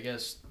 I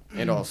guess.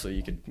 And also,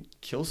 you could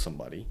kill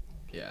somebody.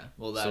 Yeah,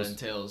 well, that So-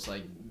 entails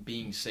like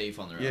being safe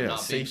on the road, Yeah,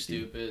 not being safety.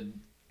 stupid.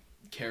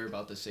 Care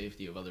about the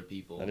safety of other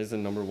people. That is the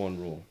number one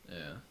rule.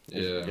 Yeah.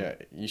 Yeah.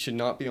 You should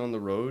not be on the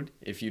road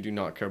if you do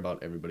not care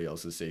about everybody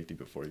else's safety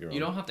before you're on.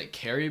 You don't have to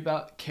care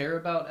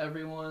about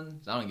everyone.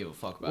 I don't give a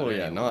fuck about Well,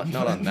 yeah, anyone.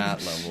 not on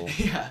that level.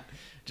 Yeah,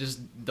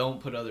 just don't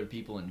put other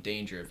people in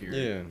danger if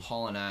you're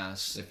hauling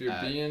ass. If you're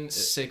at being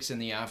 6 in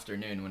the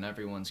afternoon when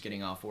everyone's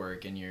getting off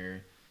work and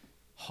you're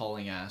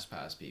hauling ass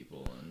past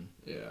people, and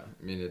Yeah.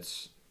 I mean,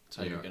 it's that's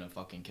how you're gonna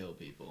fucking kill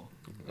people.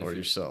 Or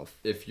yourself.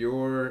 if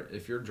you're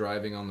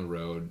driving on the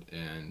road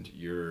and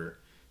you're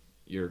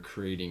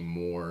creating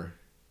more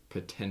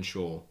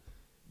potential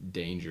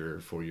danger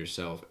for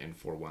yourself and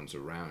for ones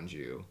around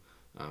you,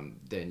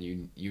 then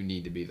you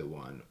need to be the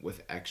one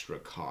with extra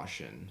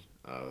caution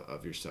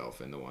of yourself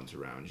and the ones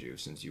around you,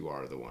 since you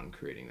are the one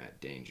creating that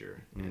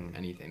danger. And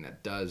anything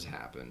that does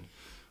happen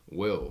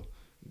will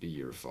be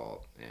your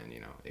fault. And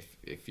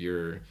if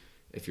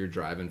you're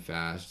driving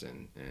fast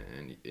and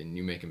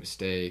you make a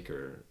mistake,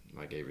 or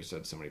like Avery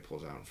said, somebody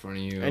pulls out in front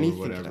of you Anything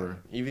or whatever.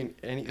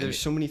 There's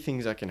so many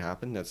things that can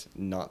happen that's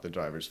not the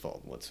driver's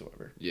fault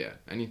whatsoever. Yeah,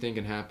 anything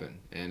can happen.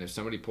 And if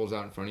somebody pulls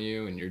out in front of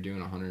you and you're doing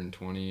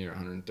 120 or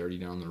 130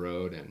 down the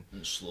road and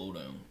Slow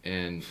down.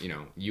 and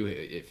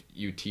if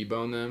you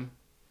T-bone them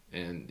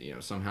and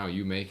somehow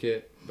you make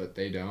it but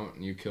they don't,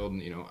 and you killed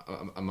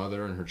a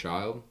mother and her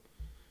child,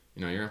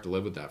 you're gonna have to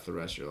live with that for the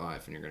rest of your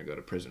life, and you're gonna go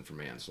to prison for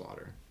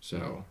manslaughter.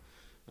 So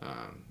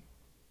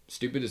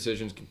stupid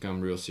decisions can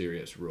come real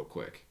serious real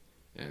quick,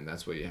 and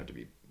that's what you have to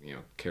be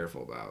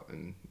careful about.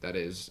 And that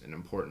is an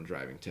important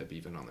driving tip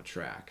even on the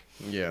track.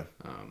 Yeah.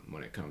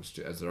 When it comes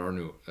to, as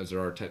there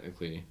are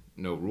technically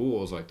no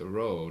rules like the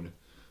road,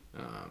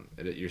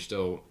 you're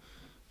still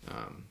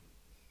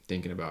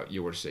thinking about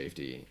your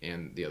safety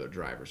and the other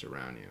drivers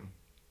around you.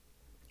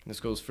 This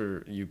goes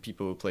for you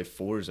people who play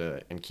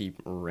Forza and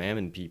keep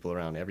ramming people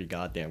around every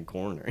goddamn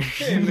corner.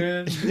 Hey,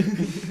 man.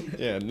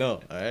 Yeah,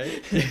 no,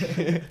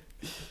 alright?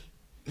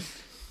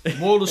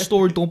 Moral of the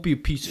story, don't be a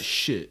piece of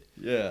shit.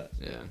 Yeah.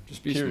 Yeah,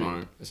 just be Period.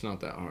 smart. It's not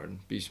that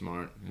hard. Be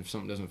smart. If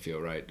something doesn't feel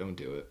right, don't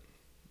do it.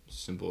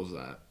 Simple as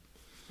that.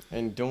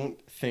 And don't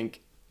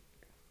think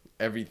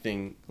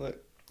everything, like,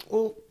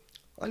 well,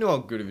 I know how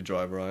good of a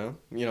driver I am,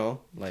 you know?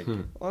 Like,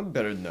 I'm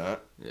better than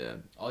that. Yeah.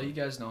 All you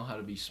guys know how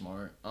to be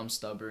smart. I'm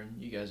stubborn.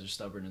 You guys are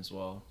stubborn as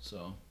well.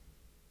 So,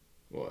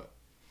 What?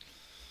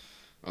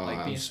 Oh, like,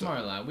 I'm being stu-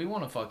 smart, like, we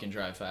want to fucking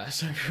drive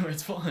fast everywhere.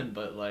 It's fun,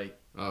 but, like,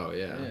 Oh,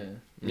 yeah.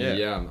 yeah.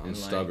 Yeah, I'm And, like-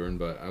 stubborn,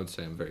 but I would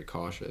say I'm very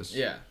cautious.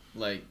 Yeah,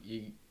 like,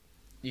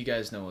 you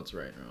guys know what's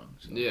right and wrong.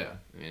 So. Yeah.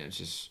 I mean,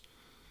 it's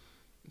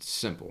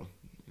simple.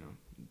 You know,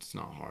 it's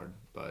not hard.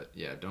 But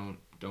yeah, don't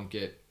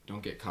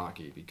get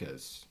cocky,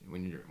 because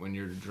when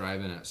you're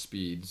driving at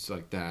speeds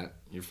like that,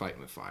 you're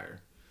fighting with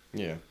fire.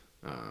 Yeah.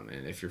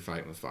 And if you're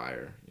fighting with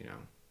fire, you know,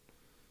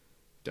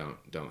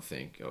 don't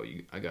think, oh,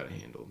 I got it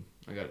handled.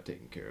 I got it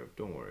taken care of.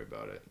 Don't worry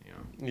about it. You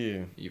know,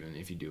 Yeah. even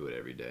if you do it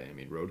every day. I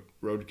mean,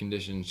 road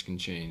conditions can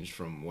change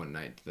from one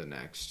night to the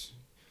next.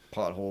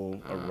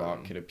 Pothole, a rock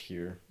Um, could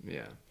appear.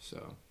 Yeah.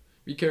 So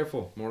be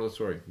careful. Moral of the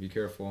story: be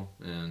careful.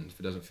 And if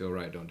it doesn't feel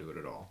right, don't do it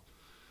at all.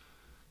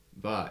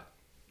 But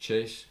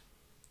Chase,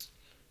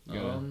 you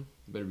gotta-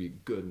 better be a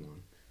good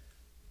one.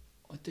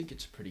 I think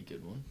it's a pretty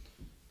good one.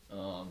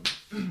 Oh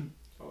yeah.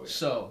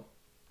 So,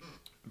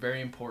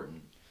 very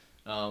important.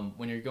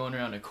 When you're going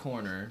around a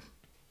corner,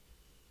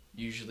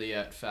 usually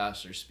at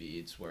faster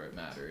speeds where it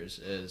matters,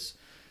 is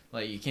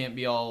like you can't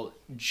be all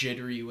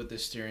jittery with the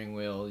steering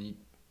wheel.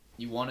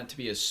 You want it to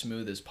be as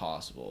smooth as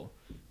possible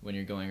when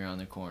you're going around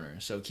the corner.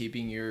 So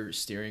keeping your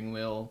steering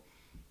wheel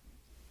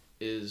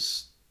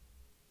is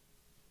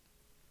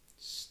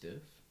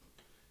stiff,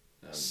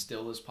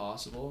 still as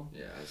possible.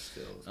 Yeah, it's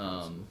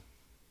still.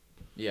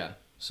 Yeah.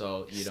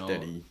 So you don't.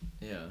 Steady.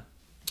 Yeah,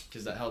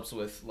 because that helps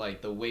with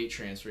like the weight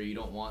transfer. You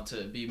don't want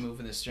to be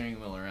moving the steering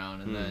wheel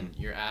around and then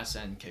your ass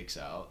end kicks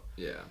out.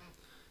 Yeah.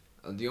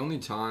 The only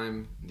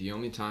time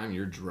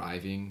you're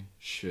driving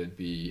should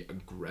be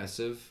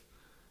aggressive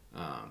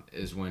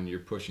is when you're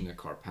pushing the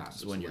car past.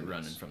 Is its when you're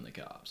limits. running from the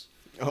cops.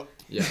 Oh,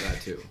 Yeah,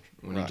 that too.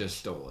 When Right. you just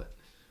stole it.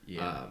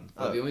 Yeah.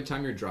 But the only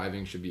time you're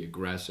driving should be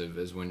aggressive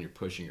is when you're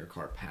pushing your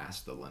car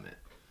past the limit,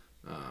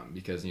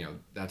 because you know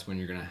that's when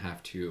you're gonna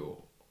have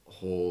to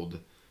hold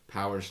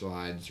power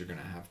slides. You're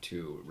gonna have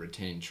to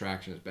retain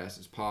traction as best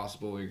as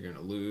possible. You're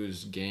gonna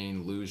lose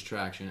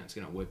traction. It's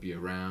gonna whip you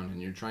around,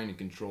 and you're trying to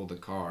control the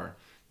car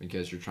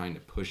because you're trying to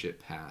push it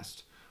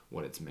past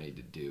what it's made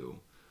to do.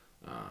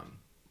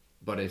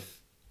 But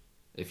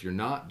if you're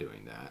not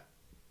doing that,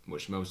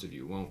 which most of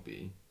you won't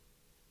be,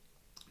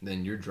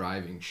 then your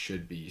driving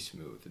should be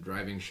smooth. The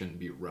driving shouldn't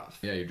be rough.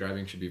 Yeah, your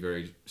driving should be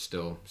very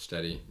still,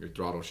 steady. Your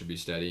throttle should be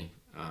steady.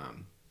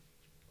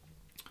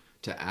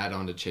 To add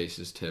on to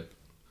Chase's tip,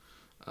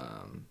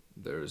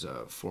 there's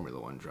a Formula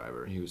One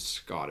driver. He was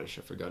Scottish.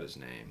 I forgot his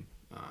name.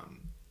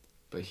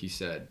 But he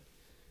said,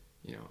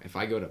 you know, if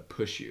I go to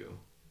push you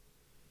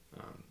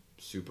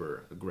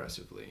super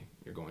aggressively,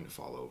 you're going to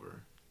fall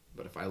over.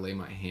 But if I lay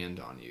my hand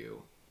on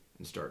you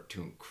and start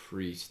to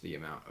increase the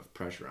amount of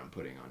pressure I'm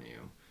putting on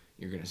you,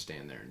 you're going to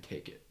stand there and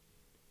take it.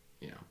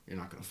 You know, you're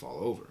not going to fall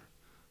over.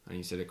 And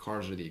he said the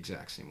cars are the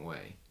exact same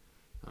way.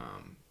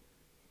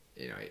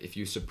 You know, if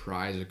you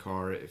surprise a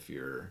car, if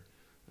you're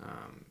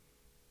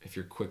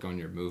quick on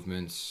your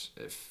movements,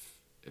 if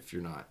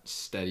you're not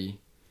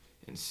steady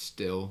and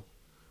still,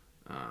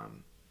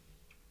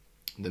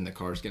 then the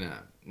car's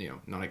gonna, you know,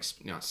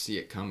 not see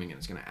it coming, and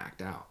it's gonna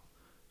act out.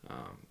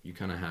 You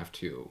kind of have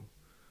to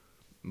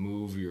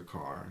move your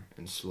car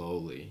and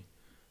slowly,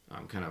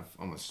 kind of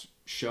almost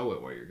show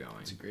it where you're going.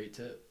 That's a great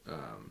tip.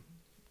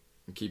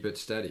 And keep it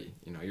steady.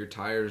 You know, your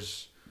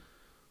tires.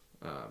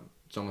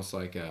 It's almost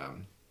like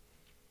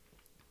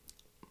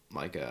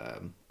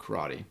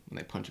karate when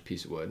they punch a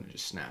piece of wood and it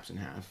just snaps in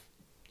half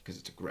because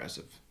it's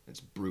aggressive. It's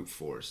brute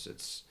force.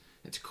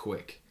 It's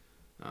quick.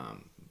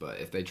 But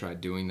if they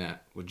tried doing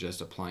that with just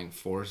applying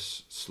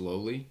force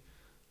slowly,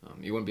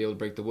 you wouldn't be able to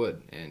break the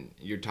wood. And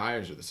your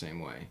tires are the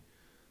same way.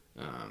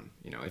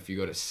 You know, if you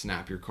go to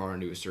snap your car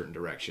into a certain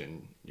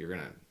direction, you're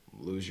gonna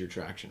lose your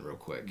traction real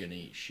quick. You're gonna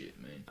eat shit,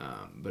 man.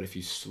 But if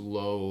you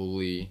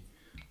slowly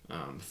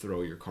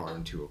throw your car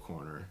into a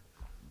corner,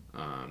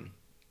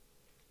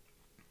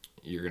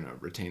 you're gonna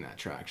retain that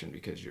traction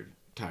because your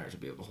tires will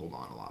be able to hold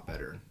on a lot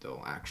better.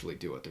 They'll actually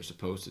do what they're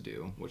supposed to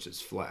do, which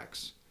is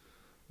flex,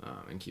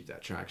 and keep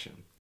that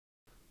traction.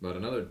 But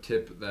another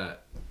tip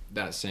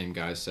that same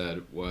guy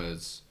said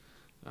was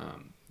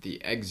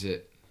the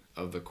exit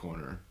of the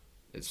corner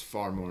is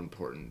far more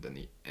important than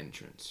the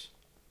entrance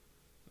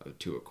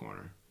to a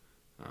corner.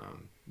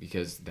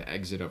 Because the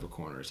exit of a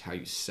corner is how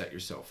you set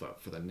yourself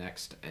up for the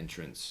next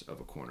entrance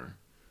of a corner.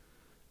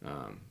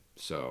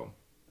 So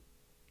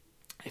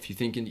if you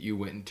think you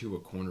went into a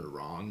corner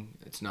wrong,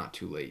 it's not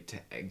too late to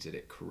exit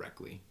it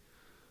correctly.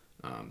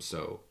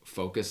 So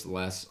focus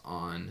less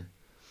on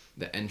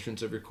the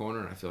entrance of your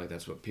corner. I feel like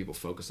that's what people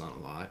focus on a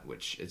lot,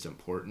 which it's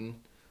important.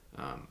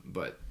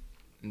 But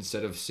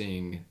instead of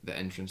seeing the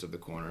entrance of the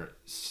corner,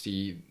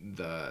 see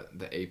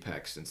the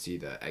apex and see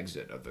the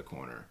exit of the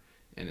corner,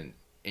 and then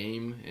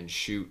aim and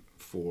shoot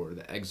for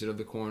the exit of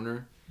the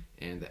corner,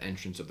 and the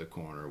entrance of the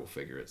corner will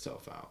figure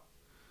itself out.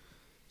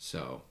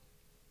 So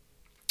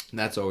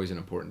that's always an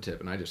important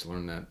tip, and I just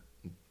learned that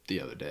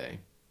the other day,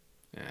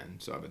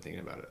 and so I've been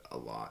thinking about it a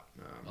lot.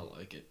 I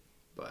like it.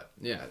 But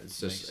yeah, it's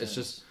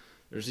just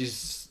there's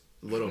these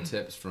little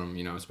tips from,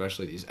 you know,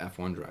 especially these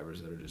F1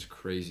 drivers that are just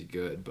crazy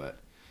good, but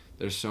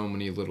there's so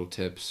many little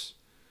tips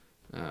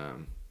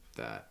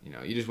that, you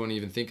know, you just wouldn't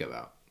even think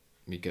about,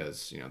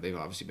 because, you know, they've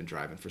obviously been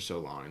driving for so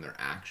long, and they're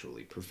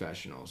actually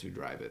professionals who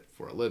drive it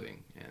for a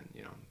living, and,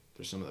 you know,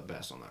 they're some of the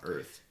best on the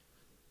earth.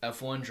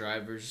 F1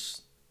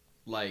 drivers,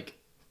 like,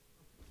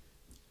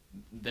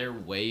 their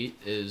weight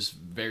is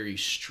very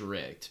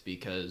strict,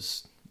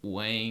 because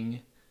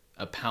weighing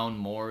a pound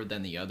more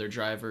than the other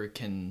driver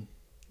can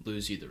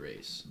lose you the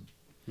race.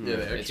 Yeah,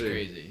 It's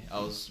crazy. I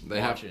was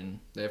watching.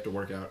 They have to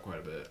work out quite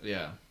a bit.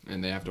 Yeah.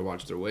 And they have to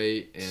watch their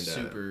weight, and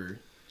super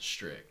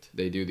strict.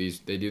 They do these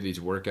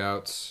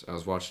workouts. I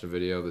was watching a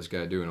video of this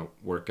guy doing a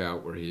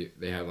workout where he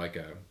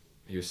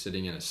was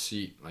sitting in a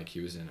seat like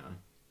he was in a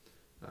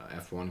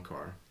F1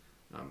 car,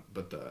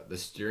 but the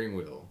steering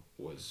wheel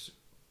was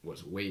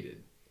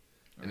weighted,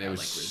 and it was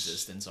like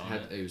resistance on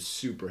it. It was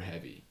super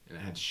heavy, and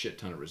it had a shit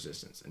ton of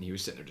resistance, and he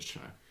was sitting there just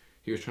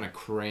trying to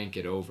crank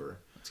it over.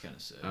 That's kind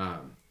of sick.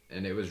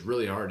 And it was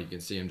really hard. You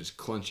can see him just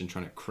clenching,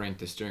 trying to crank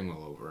the steering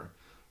wheel over.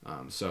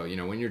 So, you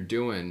know, when you're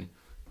doing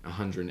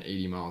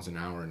 180 miles an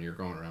hour and you're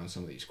going around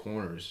some of these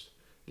corners,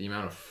 the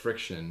amount of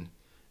friction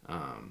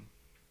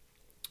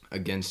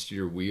against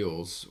your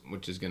wheels,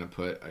 which is going to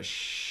put a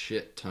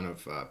shit ton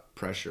of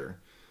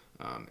pressure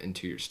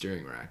into your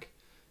steering rack.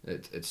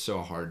 It's so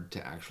hard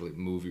to actually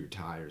move your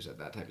tires at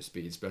that type of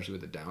speed, especially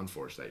with the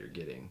downforce that you're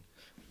getting.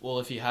 Well,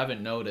 if you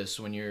haven't noticed,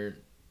 when you're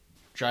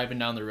driving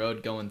down the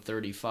road going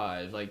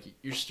 35, like,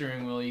 your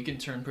steering wheel, you can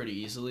turn pretty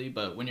easily,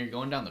 but when you're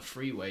going down the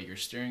freeway, your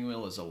steering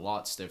wheel is a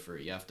lot stiffer.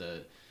 You have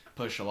to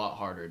push a lot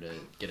harder to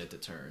get it to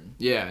turn.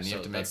 Yeah, and you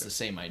have to make that's the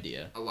same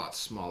idea. A lot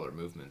smaller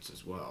movements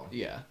as well.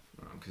 Yeah.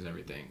 Because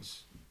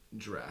everything's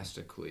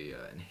drastically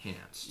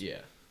enhanced.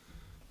 Yeah.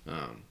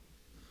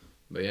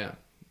 But yeah,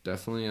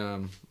 definitely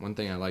one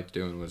thing I liked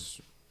doing was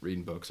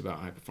reading books about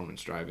high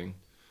performance driving.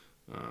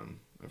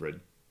 I've read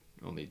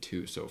only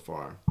 2 so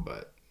far,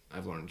 but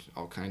I've learned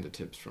all kinds of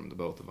tips from the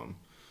both of them.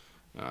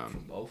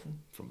 From both of them?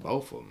 From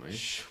both of them, man.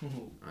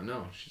 I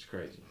know, she's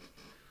crazy.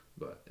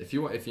 But if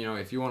you want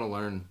to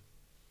learn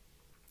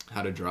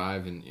how to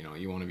drive, and, you know,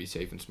 you want to be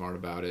safe and smart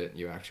about it,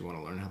 you actually want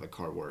to learn how the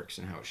car works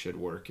and how it should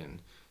work,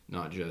 and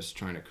not just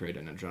trying to create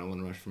an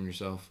adrenaline rush from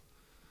yourself,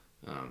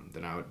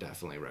 then I would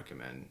definitely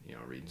recommend, you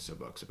know, reading some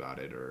books about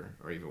it, or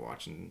even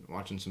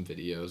watching some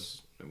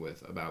videos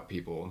about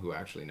people who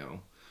actually know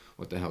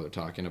what the hell they're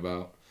talking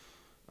about.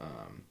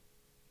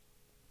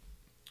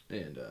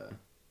 And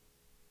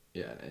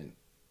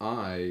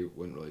I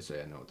wouldn't really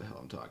say I know what the hell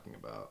I'm talking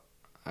about.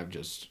 I've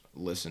just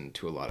listened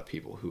to a lot of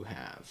people who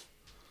have.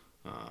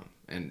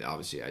 And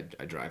obviously I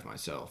drive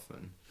myself,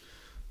 and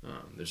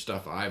there's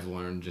stuff I've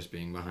learned just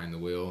being behind the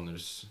wheel, and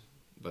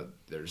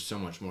there's so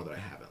much more that I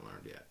haven't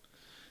learned yet.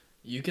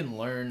 You can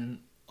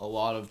learn a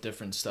lot of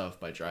different stuff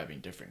by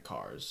driving different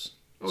cars.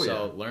 Oh,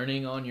 so yeah.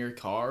 Learning on your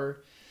car,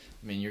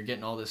 I mean, you're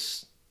getting all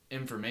this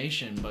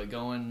information, but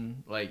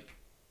going, like,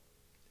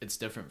 it's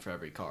different for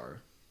every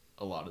car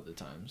a lot of the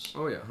times.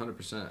 Oh yeah,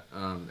 100%.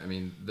 I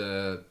mean,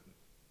 the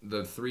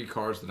 3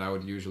 cars that I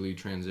would usually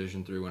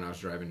transition through when I was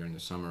driving during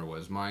the summer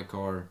was my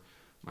car,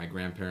 my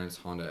grandparents'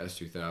 Honda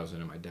S2000,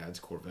 and my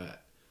dad's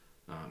Corvette.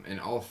 And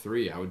all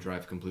 3 I would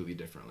drive completely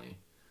differently.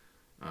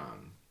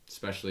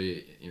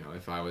 Especially, you know,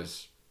 I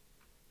always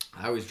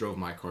drove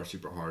my car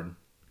super hard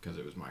because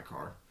it was my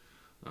car.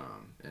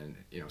 And,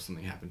 you know, if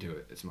something happened to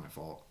it, it's my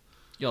fault.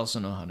 You also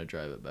know how to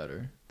drive it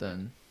better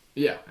than...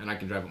 Yeah, and I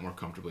can drive it more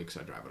comfortably because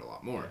I drive it a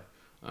lot more.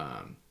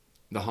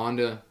 The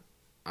Honda,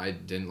 I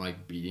didn't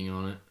like beating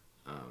on it.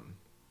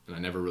 And I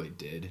never really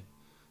did,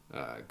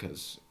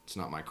 because it's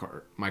not my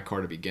car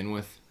to begin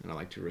with, and I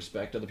like to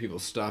respect other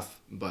people's stuff.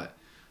 But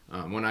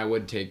when I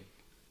would take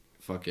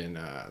fucking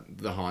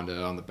the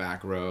Honda on the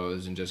back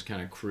roads and just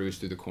kind of cruise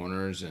through the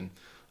corners, and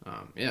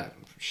yeah,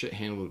 shit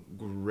handled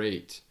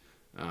great.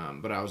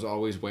 But I was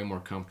always way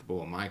more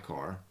comfortable in my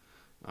car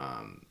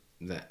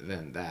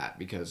than that,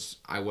 because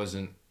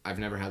I've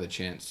never had the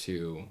chance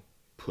to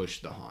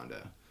push the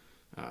Honda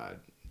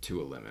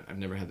to a limit. I've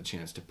never had the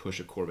chance to push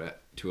a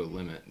Corvette to a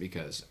limit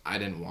because I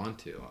didn't want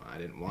to. I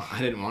didn't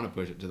want to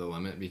push it to the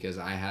limit because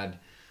I had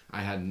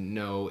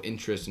no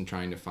interest in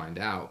trying to find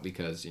out,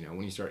 because, you know,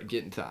 when you start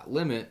getting to that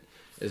limit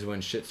is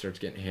when shit starts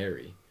getting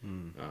hairy.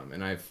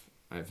 And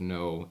I've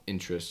no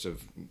interest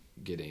of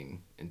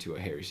getting into a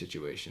hairy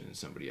situation in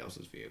somebody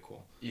else's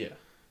vehicle. Yeah.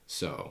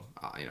 So,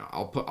 you know,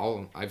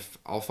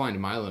 I'll find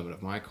my limit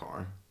of my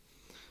car,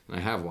 and I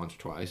have once or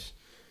twice.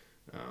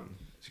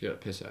 scared the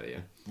piss out of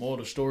you. Moral of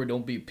the story: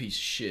 don't be a piece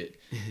of shit.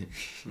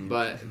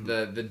 But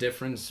the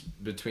difference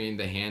between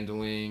the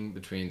handling,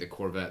 between the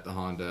Corvette, the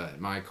Honda,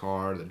 my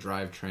car, the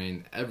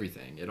drivetrain,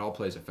 everything, it all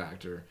plays a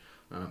factor.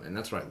 And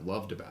that's what I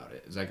loved about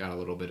it, is I got a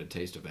little bit of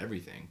taste of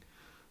everything.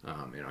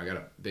 I got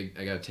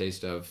a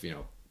taste of,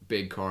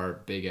 big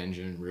car, big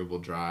engine, rear wheel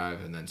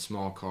drive, and then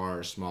small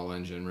car, small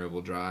engine, rear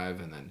wheel drive,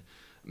 and then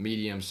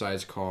medium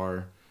sized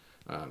car,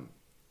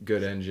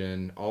 good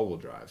engine, all wheel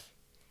drive.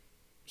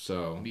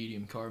 So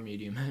Medium car,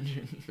 medium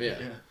engine. yeah.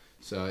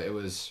 So it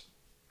was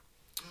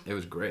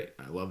great.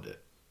 I loved it.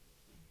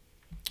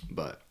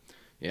 But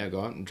yeah,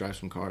 go out and drive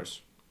some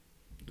cars.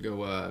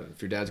 Go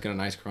if your dad's got a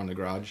nice car in the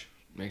garage,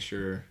 make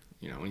sure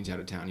when he's out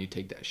of town, you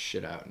take that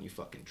shit out and you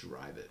fucking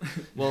drive it.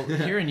 Well,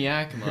 here in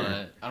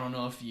Yakima, I don't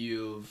know if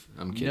you've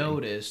I'm kidding.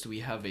 noticed,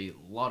 we have a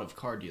lot of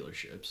car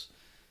dealerships.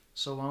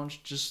 So why don't you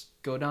just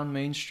go down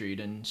Main Street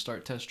and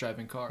start test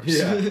driving cars?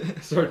 Yeah,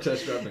 start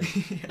test driving.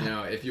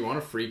 If you want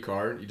a free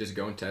car, you just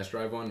go and test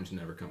drive one and just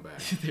never come back.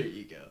 There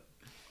you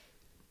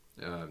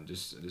go.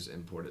 Just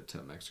import it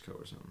to Mexico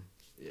or something.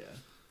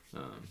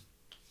 Yeah.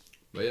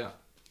 But yeah.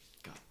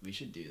 God, we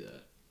should do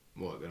that.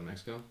 What, go to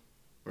Mexico?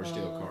 Or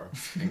steal a car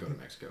and go to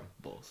Mexico?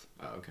 Both.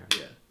 Oh, okay.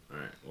 Yeah. All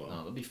right. Well, No,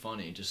 that'd be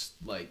funny. Just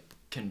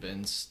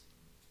convince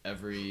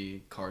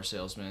every car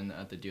salesman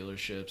at the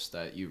dealerships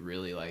that you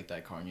really like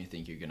that car and you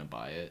think you're gonna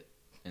buy it,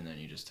 and then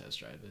you just test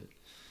drive it.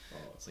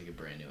 Oh, it's like a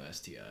brand new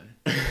STI.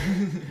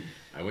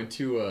 I went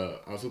to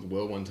I was with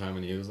Will one time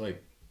and he was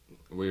like,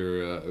 it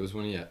was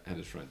when he had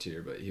his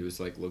Frontier, but he was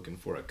like looking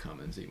for a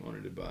Cummins he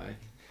wanted to buy.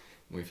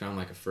 And we found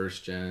like a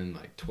first gen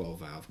 12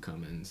 valve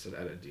Cummins at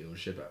a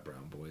dealership at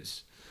Brown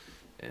Boys,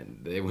 and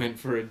they went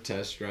for a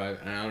test drive,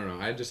 and I don't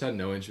know, I just had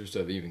no interest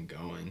of even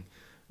going.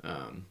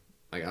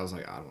 I was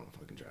like, I don't want to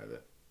fucking drive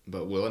it.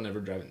 But Will had never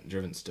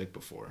driven stick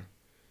before,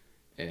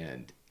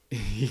 and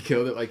he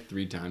killed it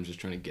 3 times just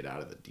trying to get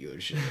out of the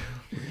dealership.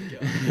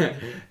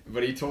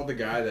 But he told the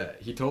guy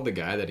that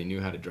he knew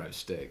how to drive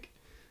stick,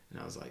 and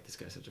I was like, this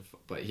guy's such a.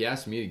 But he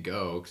asked me to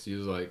go because he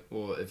was like,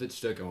 well, if it's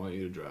stick, I want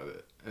you to drive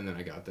it. And then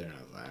I got there and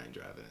I was like, I ain't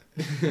driving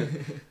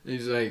it.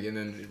 He's like, and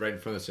then right in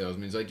front of the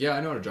salesman, he's like, yeah,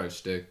 I know how to drive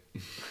stick.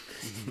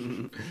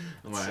 I'm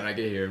like, and I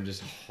get here, I'm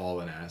just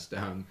hauling ass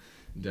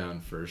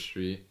down First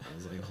Street. I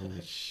was like, holy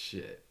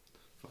shit.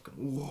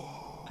 Fucking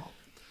whoa.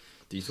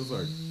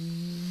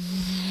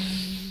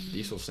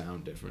 Diesels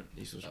sound different.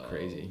 Diesels are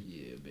crazy.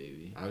 Yeah,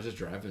 baby. I was just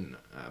driving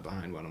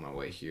behind one on my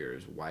way here. It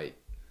was white,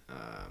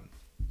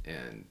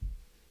 and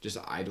just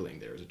idling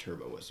there was a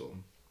turbo whistle.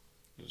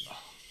 It was,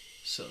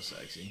 So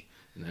sexy.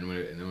 and then when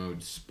it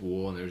would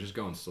spool, and they were just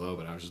going slow,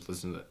 but I was just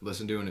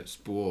listening to it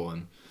spool,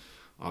 and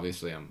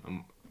obviously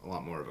I'm a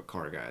lot more of a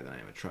car guy than I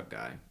am a truck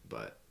guy,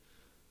 but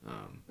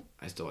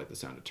I still like the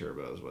sound of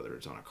turbos, whether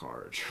it's on a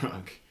car or a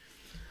truck.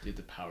 Dude,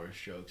 the power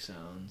stroke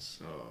sounds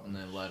Oh. when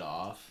they let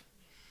off.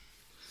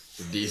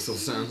 The diesel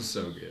sounds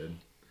so good.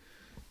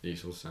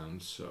 Diesel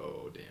sounds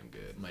so damn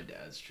good. My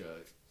dad's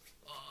truck.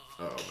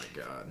 Oh my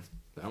god.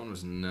 That one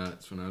was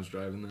nuts when I was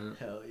driving that.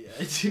 Hell yeah,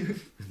 dude.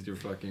 With your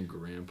fucking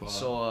grandpa.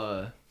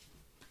 So,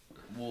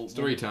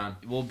 Story time.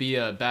 We'll be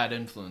bad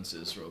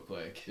influences real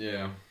quick.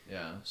 Yeah.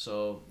 Yeah.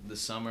 So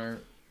this summer,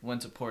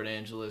 went to Port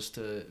Angeles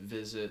to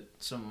visit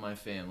some of my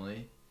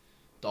family,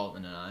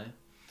 Dalton and I.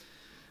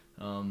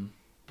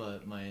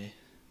 But my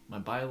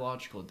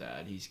biological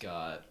dad, he's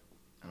got,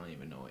 I don't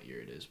even know what year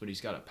it is, but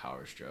he's got a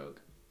power stroke.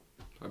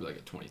 Probably like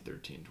a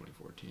 2013,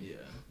 2014. Yeah.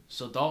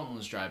 So Dalton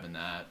was driving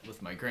that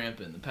with my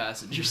grandpa in the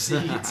passenger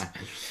seat.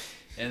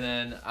 And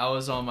then I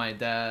was on my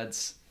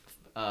dad's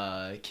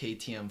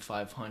KTM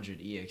 500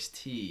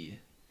 EXT.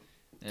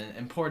 And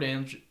in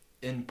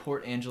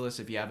Port Angeles,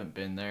 if you haven't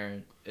been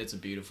there, it's a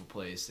beautiful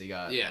place. They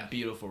got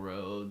beautiful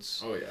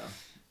roads. Oh yeah.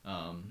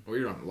 Well,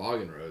 you're on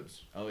logging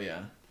roads. Oh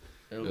yeah.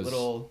 They're Those-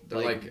 little, they're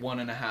like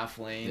like- 1.5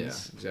 lanes.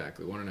 Yeah,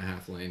 exactly.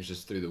 1.5 lanes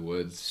just through the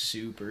woods.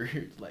 Super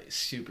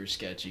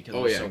sketchy because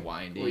Oh it's yeah. so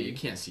windy. Well, you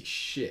can't see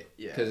shit.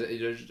 Yeah.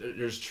 Because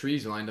there's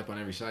trees lined up on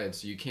every side,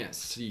 so you can't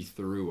see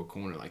through a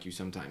corner like you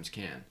sometimes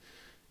can.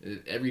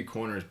 Every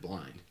corner is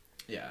blind.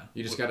 Yeah.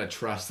 You just gotta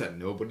trust that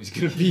nobody's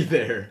gonna be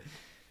there.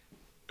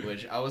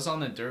 Which I was on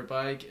the dirt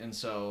bike, and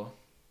so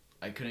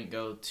I couldn't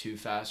go too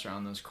fast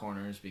around those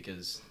corners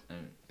because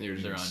You're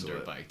just they're on gonna dirt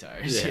slip. bike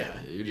tires. Yeah,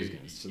 you're just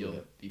gonna slip.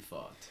 You'll be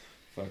fucked.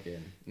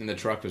 Fucking. And the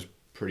truck was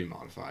pretty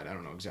modified. I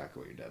don't know exactly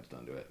what your dad's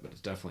done to it, but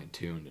it's definitely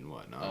tuned and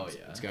whatnot. Oh, It's-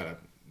 yeah. It's got a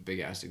big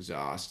ass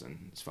exhaust and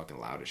it's fucking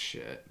loud as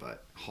shit,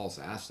 but hauls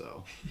ass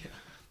though. Yeah.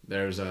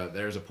 There's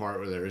a part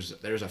where there's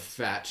a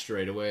fat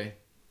straightaway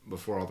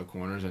before all the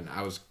corners, and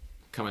I was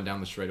coming down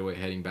the straightaway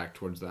heading back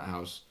towards that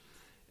house,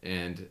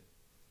 and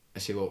I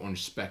see a little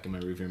orange speck in my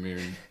rearview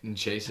mirror, and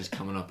Chase is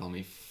coming up on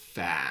me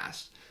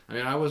fast. I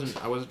mean, I wasn't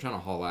trying to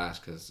haul ass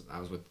because I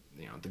was with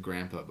the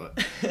grandpa,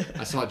 but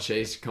I saw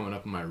Chase coming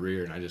up in my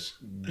rear, and I just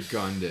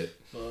gunned it,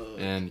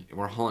 and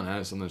we're hauling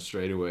ass on the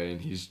straightaway,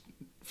 and he's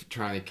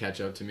trying to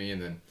catch up to me,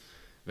 and then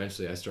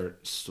eventually I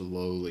start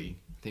slowly,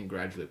 I think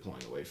gradually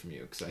pulling away from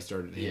you because I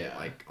started to hit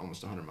like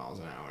almost 100 miles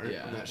an hour.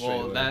 Yeah. On that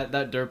Well, straightaway.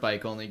 that dirt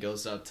bike only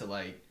goes up to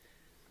like,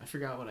 I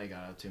forgot what I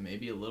got up to.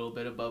 Maybe a little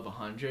bit above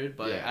 100,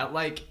 but Yeah. at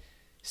like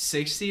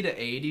 60 to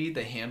 80,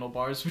 the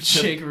handlebars would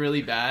shake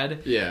really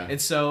bad. Yeah. And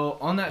so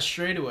on that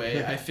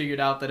straightaway, I figured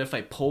out that if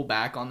I pull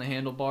back on the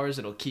handlebars,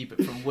 it'll keep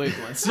it from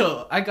wiggling.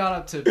 So I got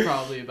up to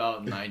probably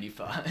about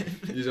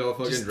 95. He's all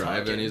fucking Just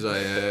driving. talking. He's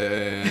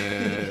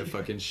like,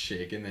 fucking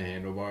shaking the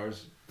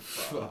handlebars.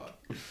 Fuck.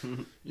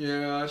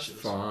 Yeah, that's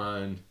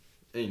fine.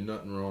 Ain't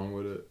nothing wrong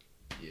with it.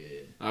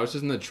 Yeah. I was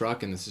just in the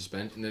truck and the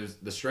suspension.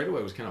 The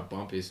straightaway was kind of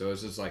bumpy, so it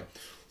was just like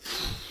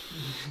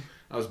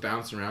I was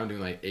bouncing around doing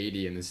like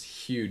 80 in this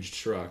huge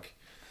truck.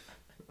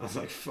 I was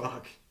like,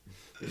 fuck.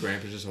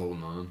 Grandpa's just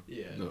holding on.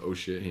 Yeah. The oh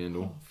shit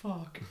handle. Oh,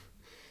 fuck.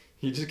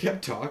 He just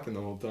kept talking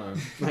the whole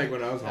time. Like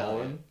when I was Hell yeah.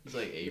 hauling. It's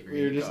like Avery.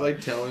 We were just God.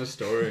 like telling a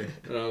story,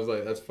 and I was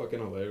like, "That's fucking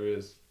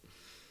hilarious."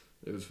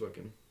 It was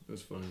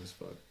funny as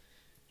fuck.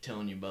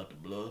 telling you about the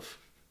bluff.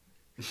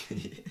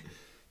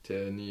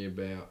 Telling you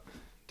about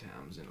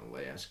times in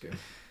Alaska,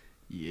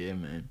 Yeah,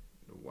 man.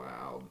 the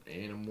wild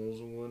animals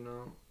and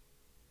whatnot.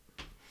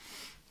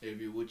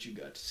 Avery, what you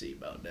got to say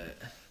about that?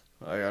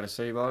 I gotta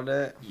say about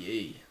that.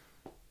 Yeah.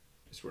 I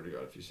swear to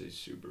God, if you say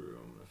Subaru,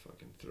 I'm gonna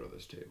fucking throw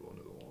this table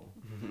into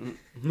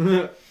the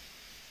wall.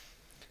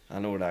 I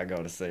know what I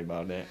gotta say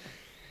about that.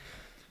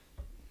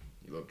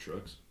 You love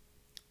trucks?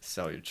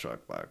 Sell your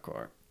truck, buy a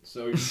car.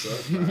 So your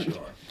truck, buy a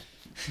car.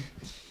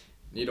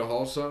 Need to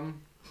haul something?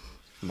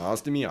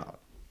 Miles to me out.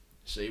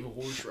 Save a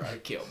horse, ride a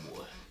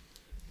cowboy.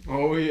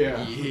 Oh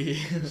yeah.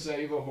 Yeah.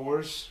 Save a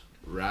horse,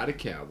 ride a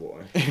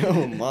cowboy.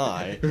 Oh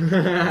my. That's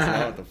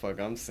not what the fuck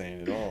I'm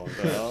saying at all. What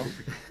the hell?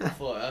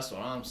 Fuck, that's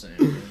what I'm saying,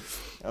 man.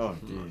 Oh,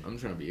 dude. I'm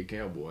trying to be a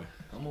cowboy.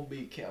 I'm gonna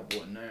be a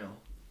cowboy now.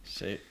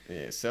 Shit.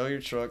 Yeah, sell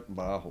your truck,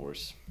 buy a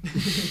horse.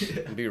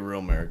 Be a real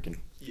American.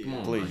 Come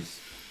on, Please.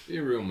 Be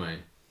a real man.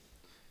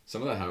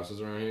 Some of the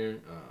houses around here,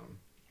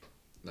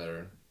 that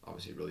are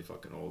obviously really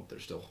fucking old, they're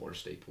still horse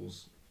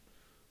staples.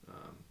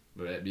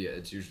 But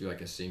it's usually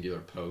like a singular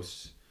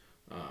post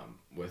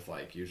with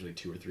like usually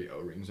 2 or 3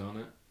 O-rings on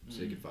it,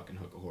 so you can fucking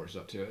hook a horse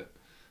up to it.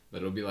 But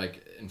it'll be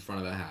like in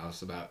front of the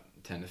house, about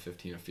 10 to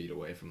 15 feet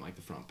away from like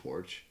the front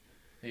porch.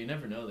 Hey, you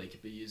never know, they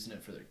could be using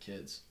it for their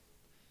kids.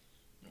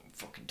 I'll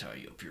fucking tie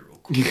you up here real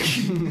quick.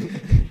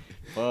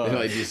 Fuck. They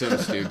like do something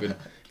stupid.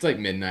 It's like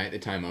midnight. They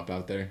tie them up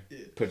out there. Yeah.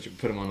 Put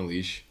them on a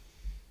leash.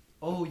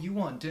 Oh, you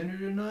want dinner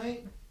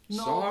tonight?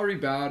 No. Sorry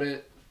about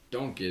it.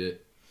 Don't get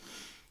it.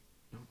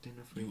 No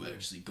dinner for You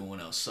actually going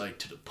outside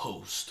to the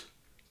post.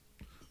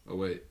 Oh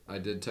wait, I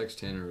did text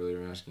Tanner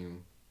earlier asking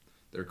him.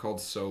 They're called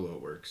Solo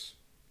Works.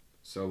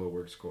 Solo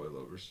Works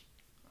coilovers.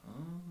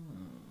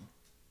 Oh.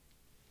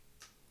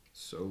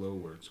 Solo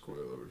Works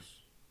coilovers.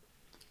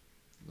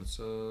 Let's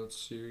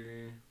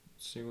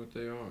see what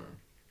they are.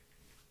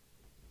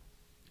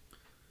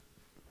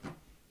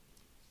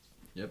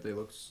 Yep, they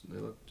look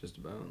just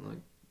about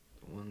like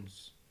the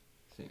ones.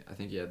 I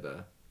think he had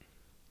the.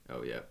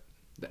 Oh yeah,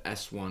 the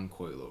S1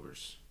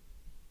 coilovers.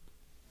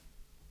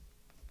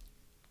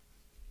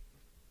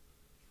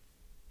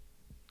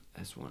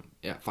 S1.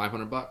 Yeah,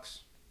 $500.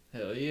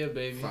 Hell yeah,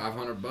 baby.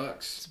 $500.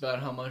 It's about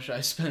how much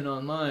I spend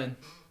on mine.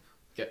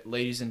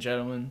 Ladies and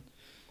gentlemen.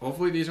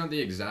 Hopefully these aren't the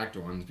exact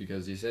ones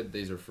because he said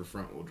these are for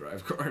front wheel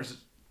drive cars.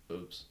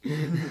 Oops.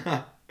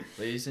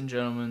 Ladies and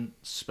gentlemen,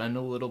 spend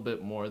a little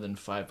bit more than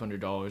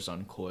 $500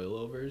 on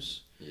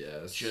coilovers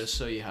Yes. just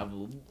so you have a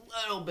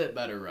little bit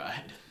better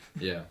ride.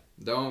 Yeah.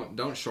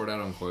 Don't short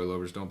out on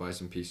coilovers. Don't buy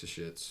some piece of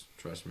shits.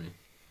 Trust me.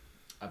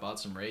 I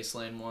bought some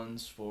Raceland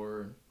ones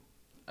for,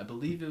 I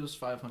believe it was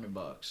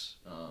 $500.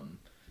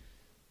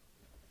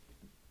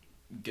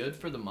 Good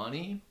for the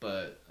money,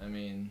 but I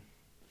mean,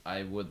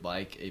 I would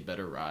like a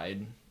better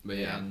ride, But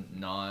yeah. and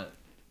not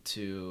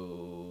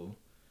to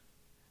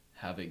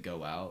have it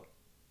go out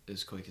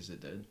as quick as it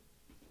did.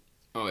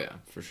 Oh yeah,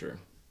 for sure.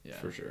 Yeah,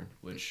 For sure.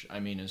 which I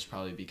mean is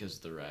probably because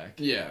of the wreck.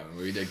 Yeah,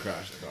 we did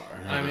crash the car.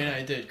 I mean,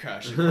 I did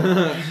crash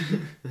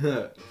the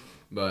car.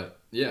 But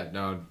yeah,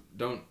 no,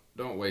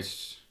 don't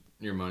waste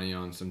your money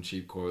on some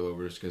cheap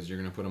coilovers because you're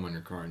gonna put them on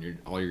your car and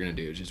all you're gonna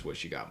do is just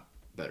wish you got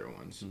better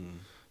ones.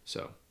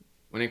 So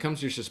when it comes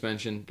to your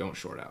suspension, don't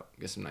short out.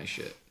 Get some nice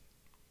shit.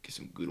 Get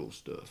some good old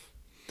stuff.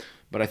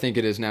 But I think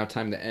it is now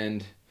time to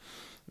end.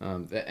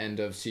 The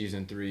end of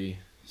season 3.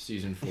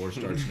 Season 4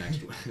 starts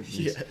next week.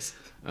 Yes.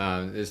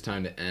 It's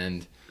time to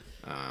end.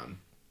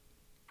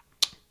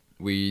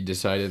 We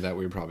decided that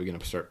we were probably going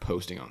to start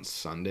posting on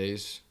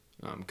Sundays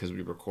because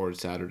we record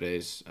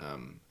Saturdays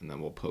and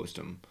then we'll post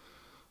them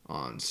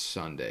on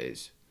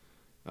Sundays.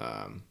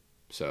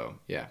 So,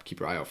 yeah, keep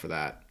your eye out for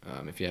that.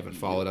 If you haven't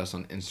followed us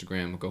on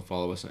Instagram, go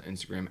follow us on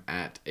Instagram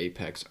at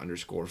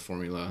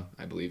Apex_Formula.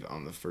 I believe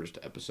on the first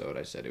episode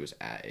I said it was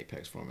at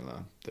Apex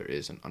Formula. There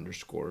is an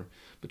underscore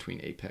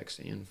between Apex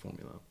and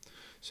Formula.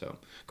 So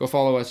go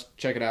follow us,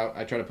 check it out.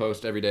 I try to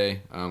post every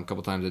day, a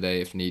couple times a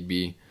day if need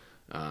be.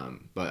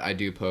 But I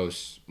do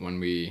post when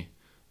we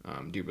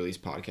do release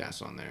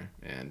podcasts on there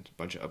and a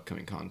bunch of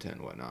upcoming content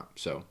and whatnot.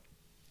 So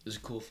Is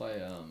it cool if I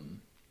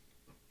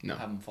no.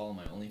 have them follow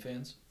my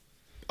OnlyFans?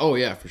 Oh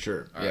yeah, for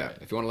sure. All yeah, right.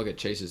 if you want to look at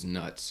Chase's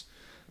nuts,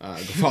 go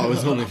follow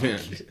his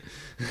OnlyFans.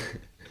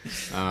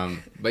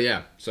 But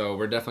yeah, so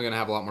we're definitely gonna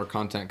have a lot more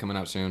content coming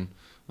out soon.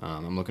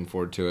 I'm looking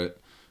forward to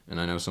it, and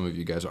I know some of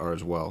you guys are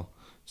as well.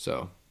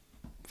 So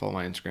follow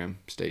my Instagram,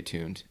 stay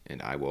tuned,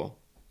 and I will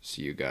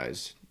see you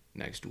guys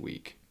next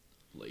week.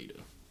 Later.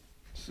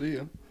 See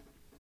ya.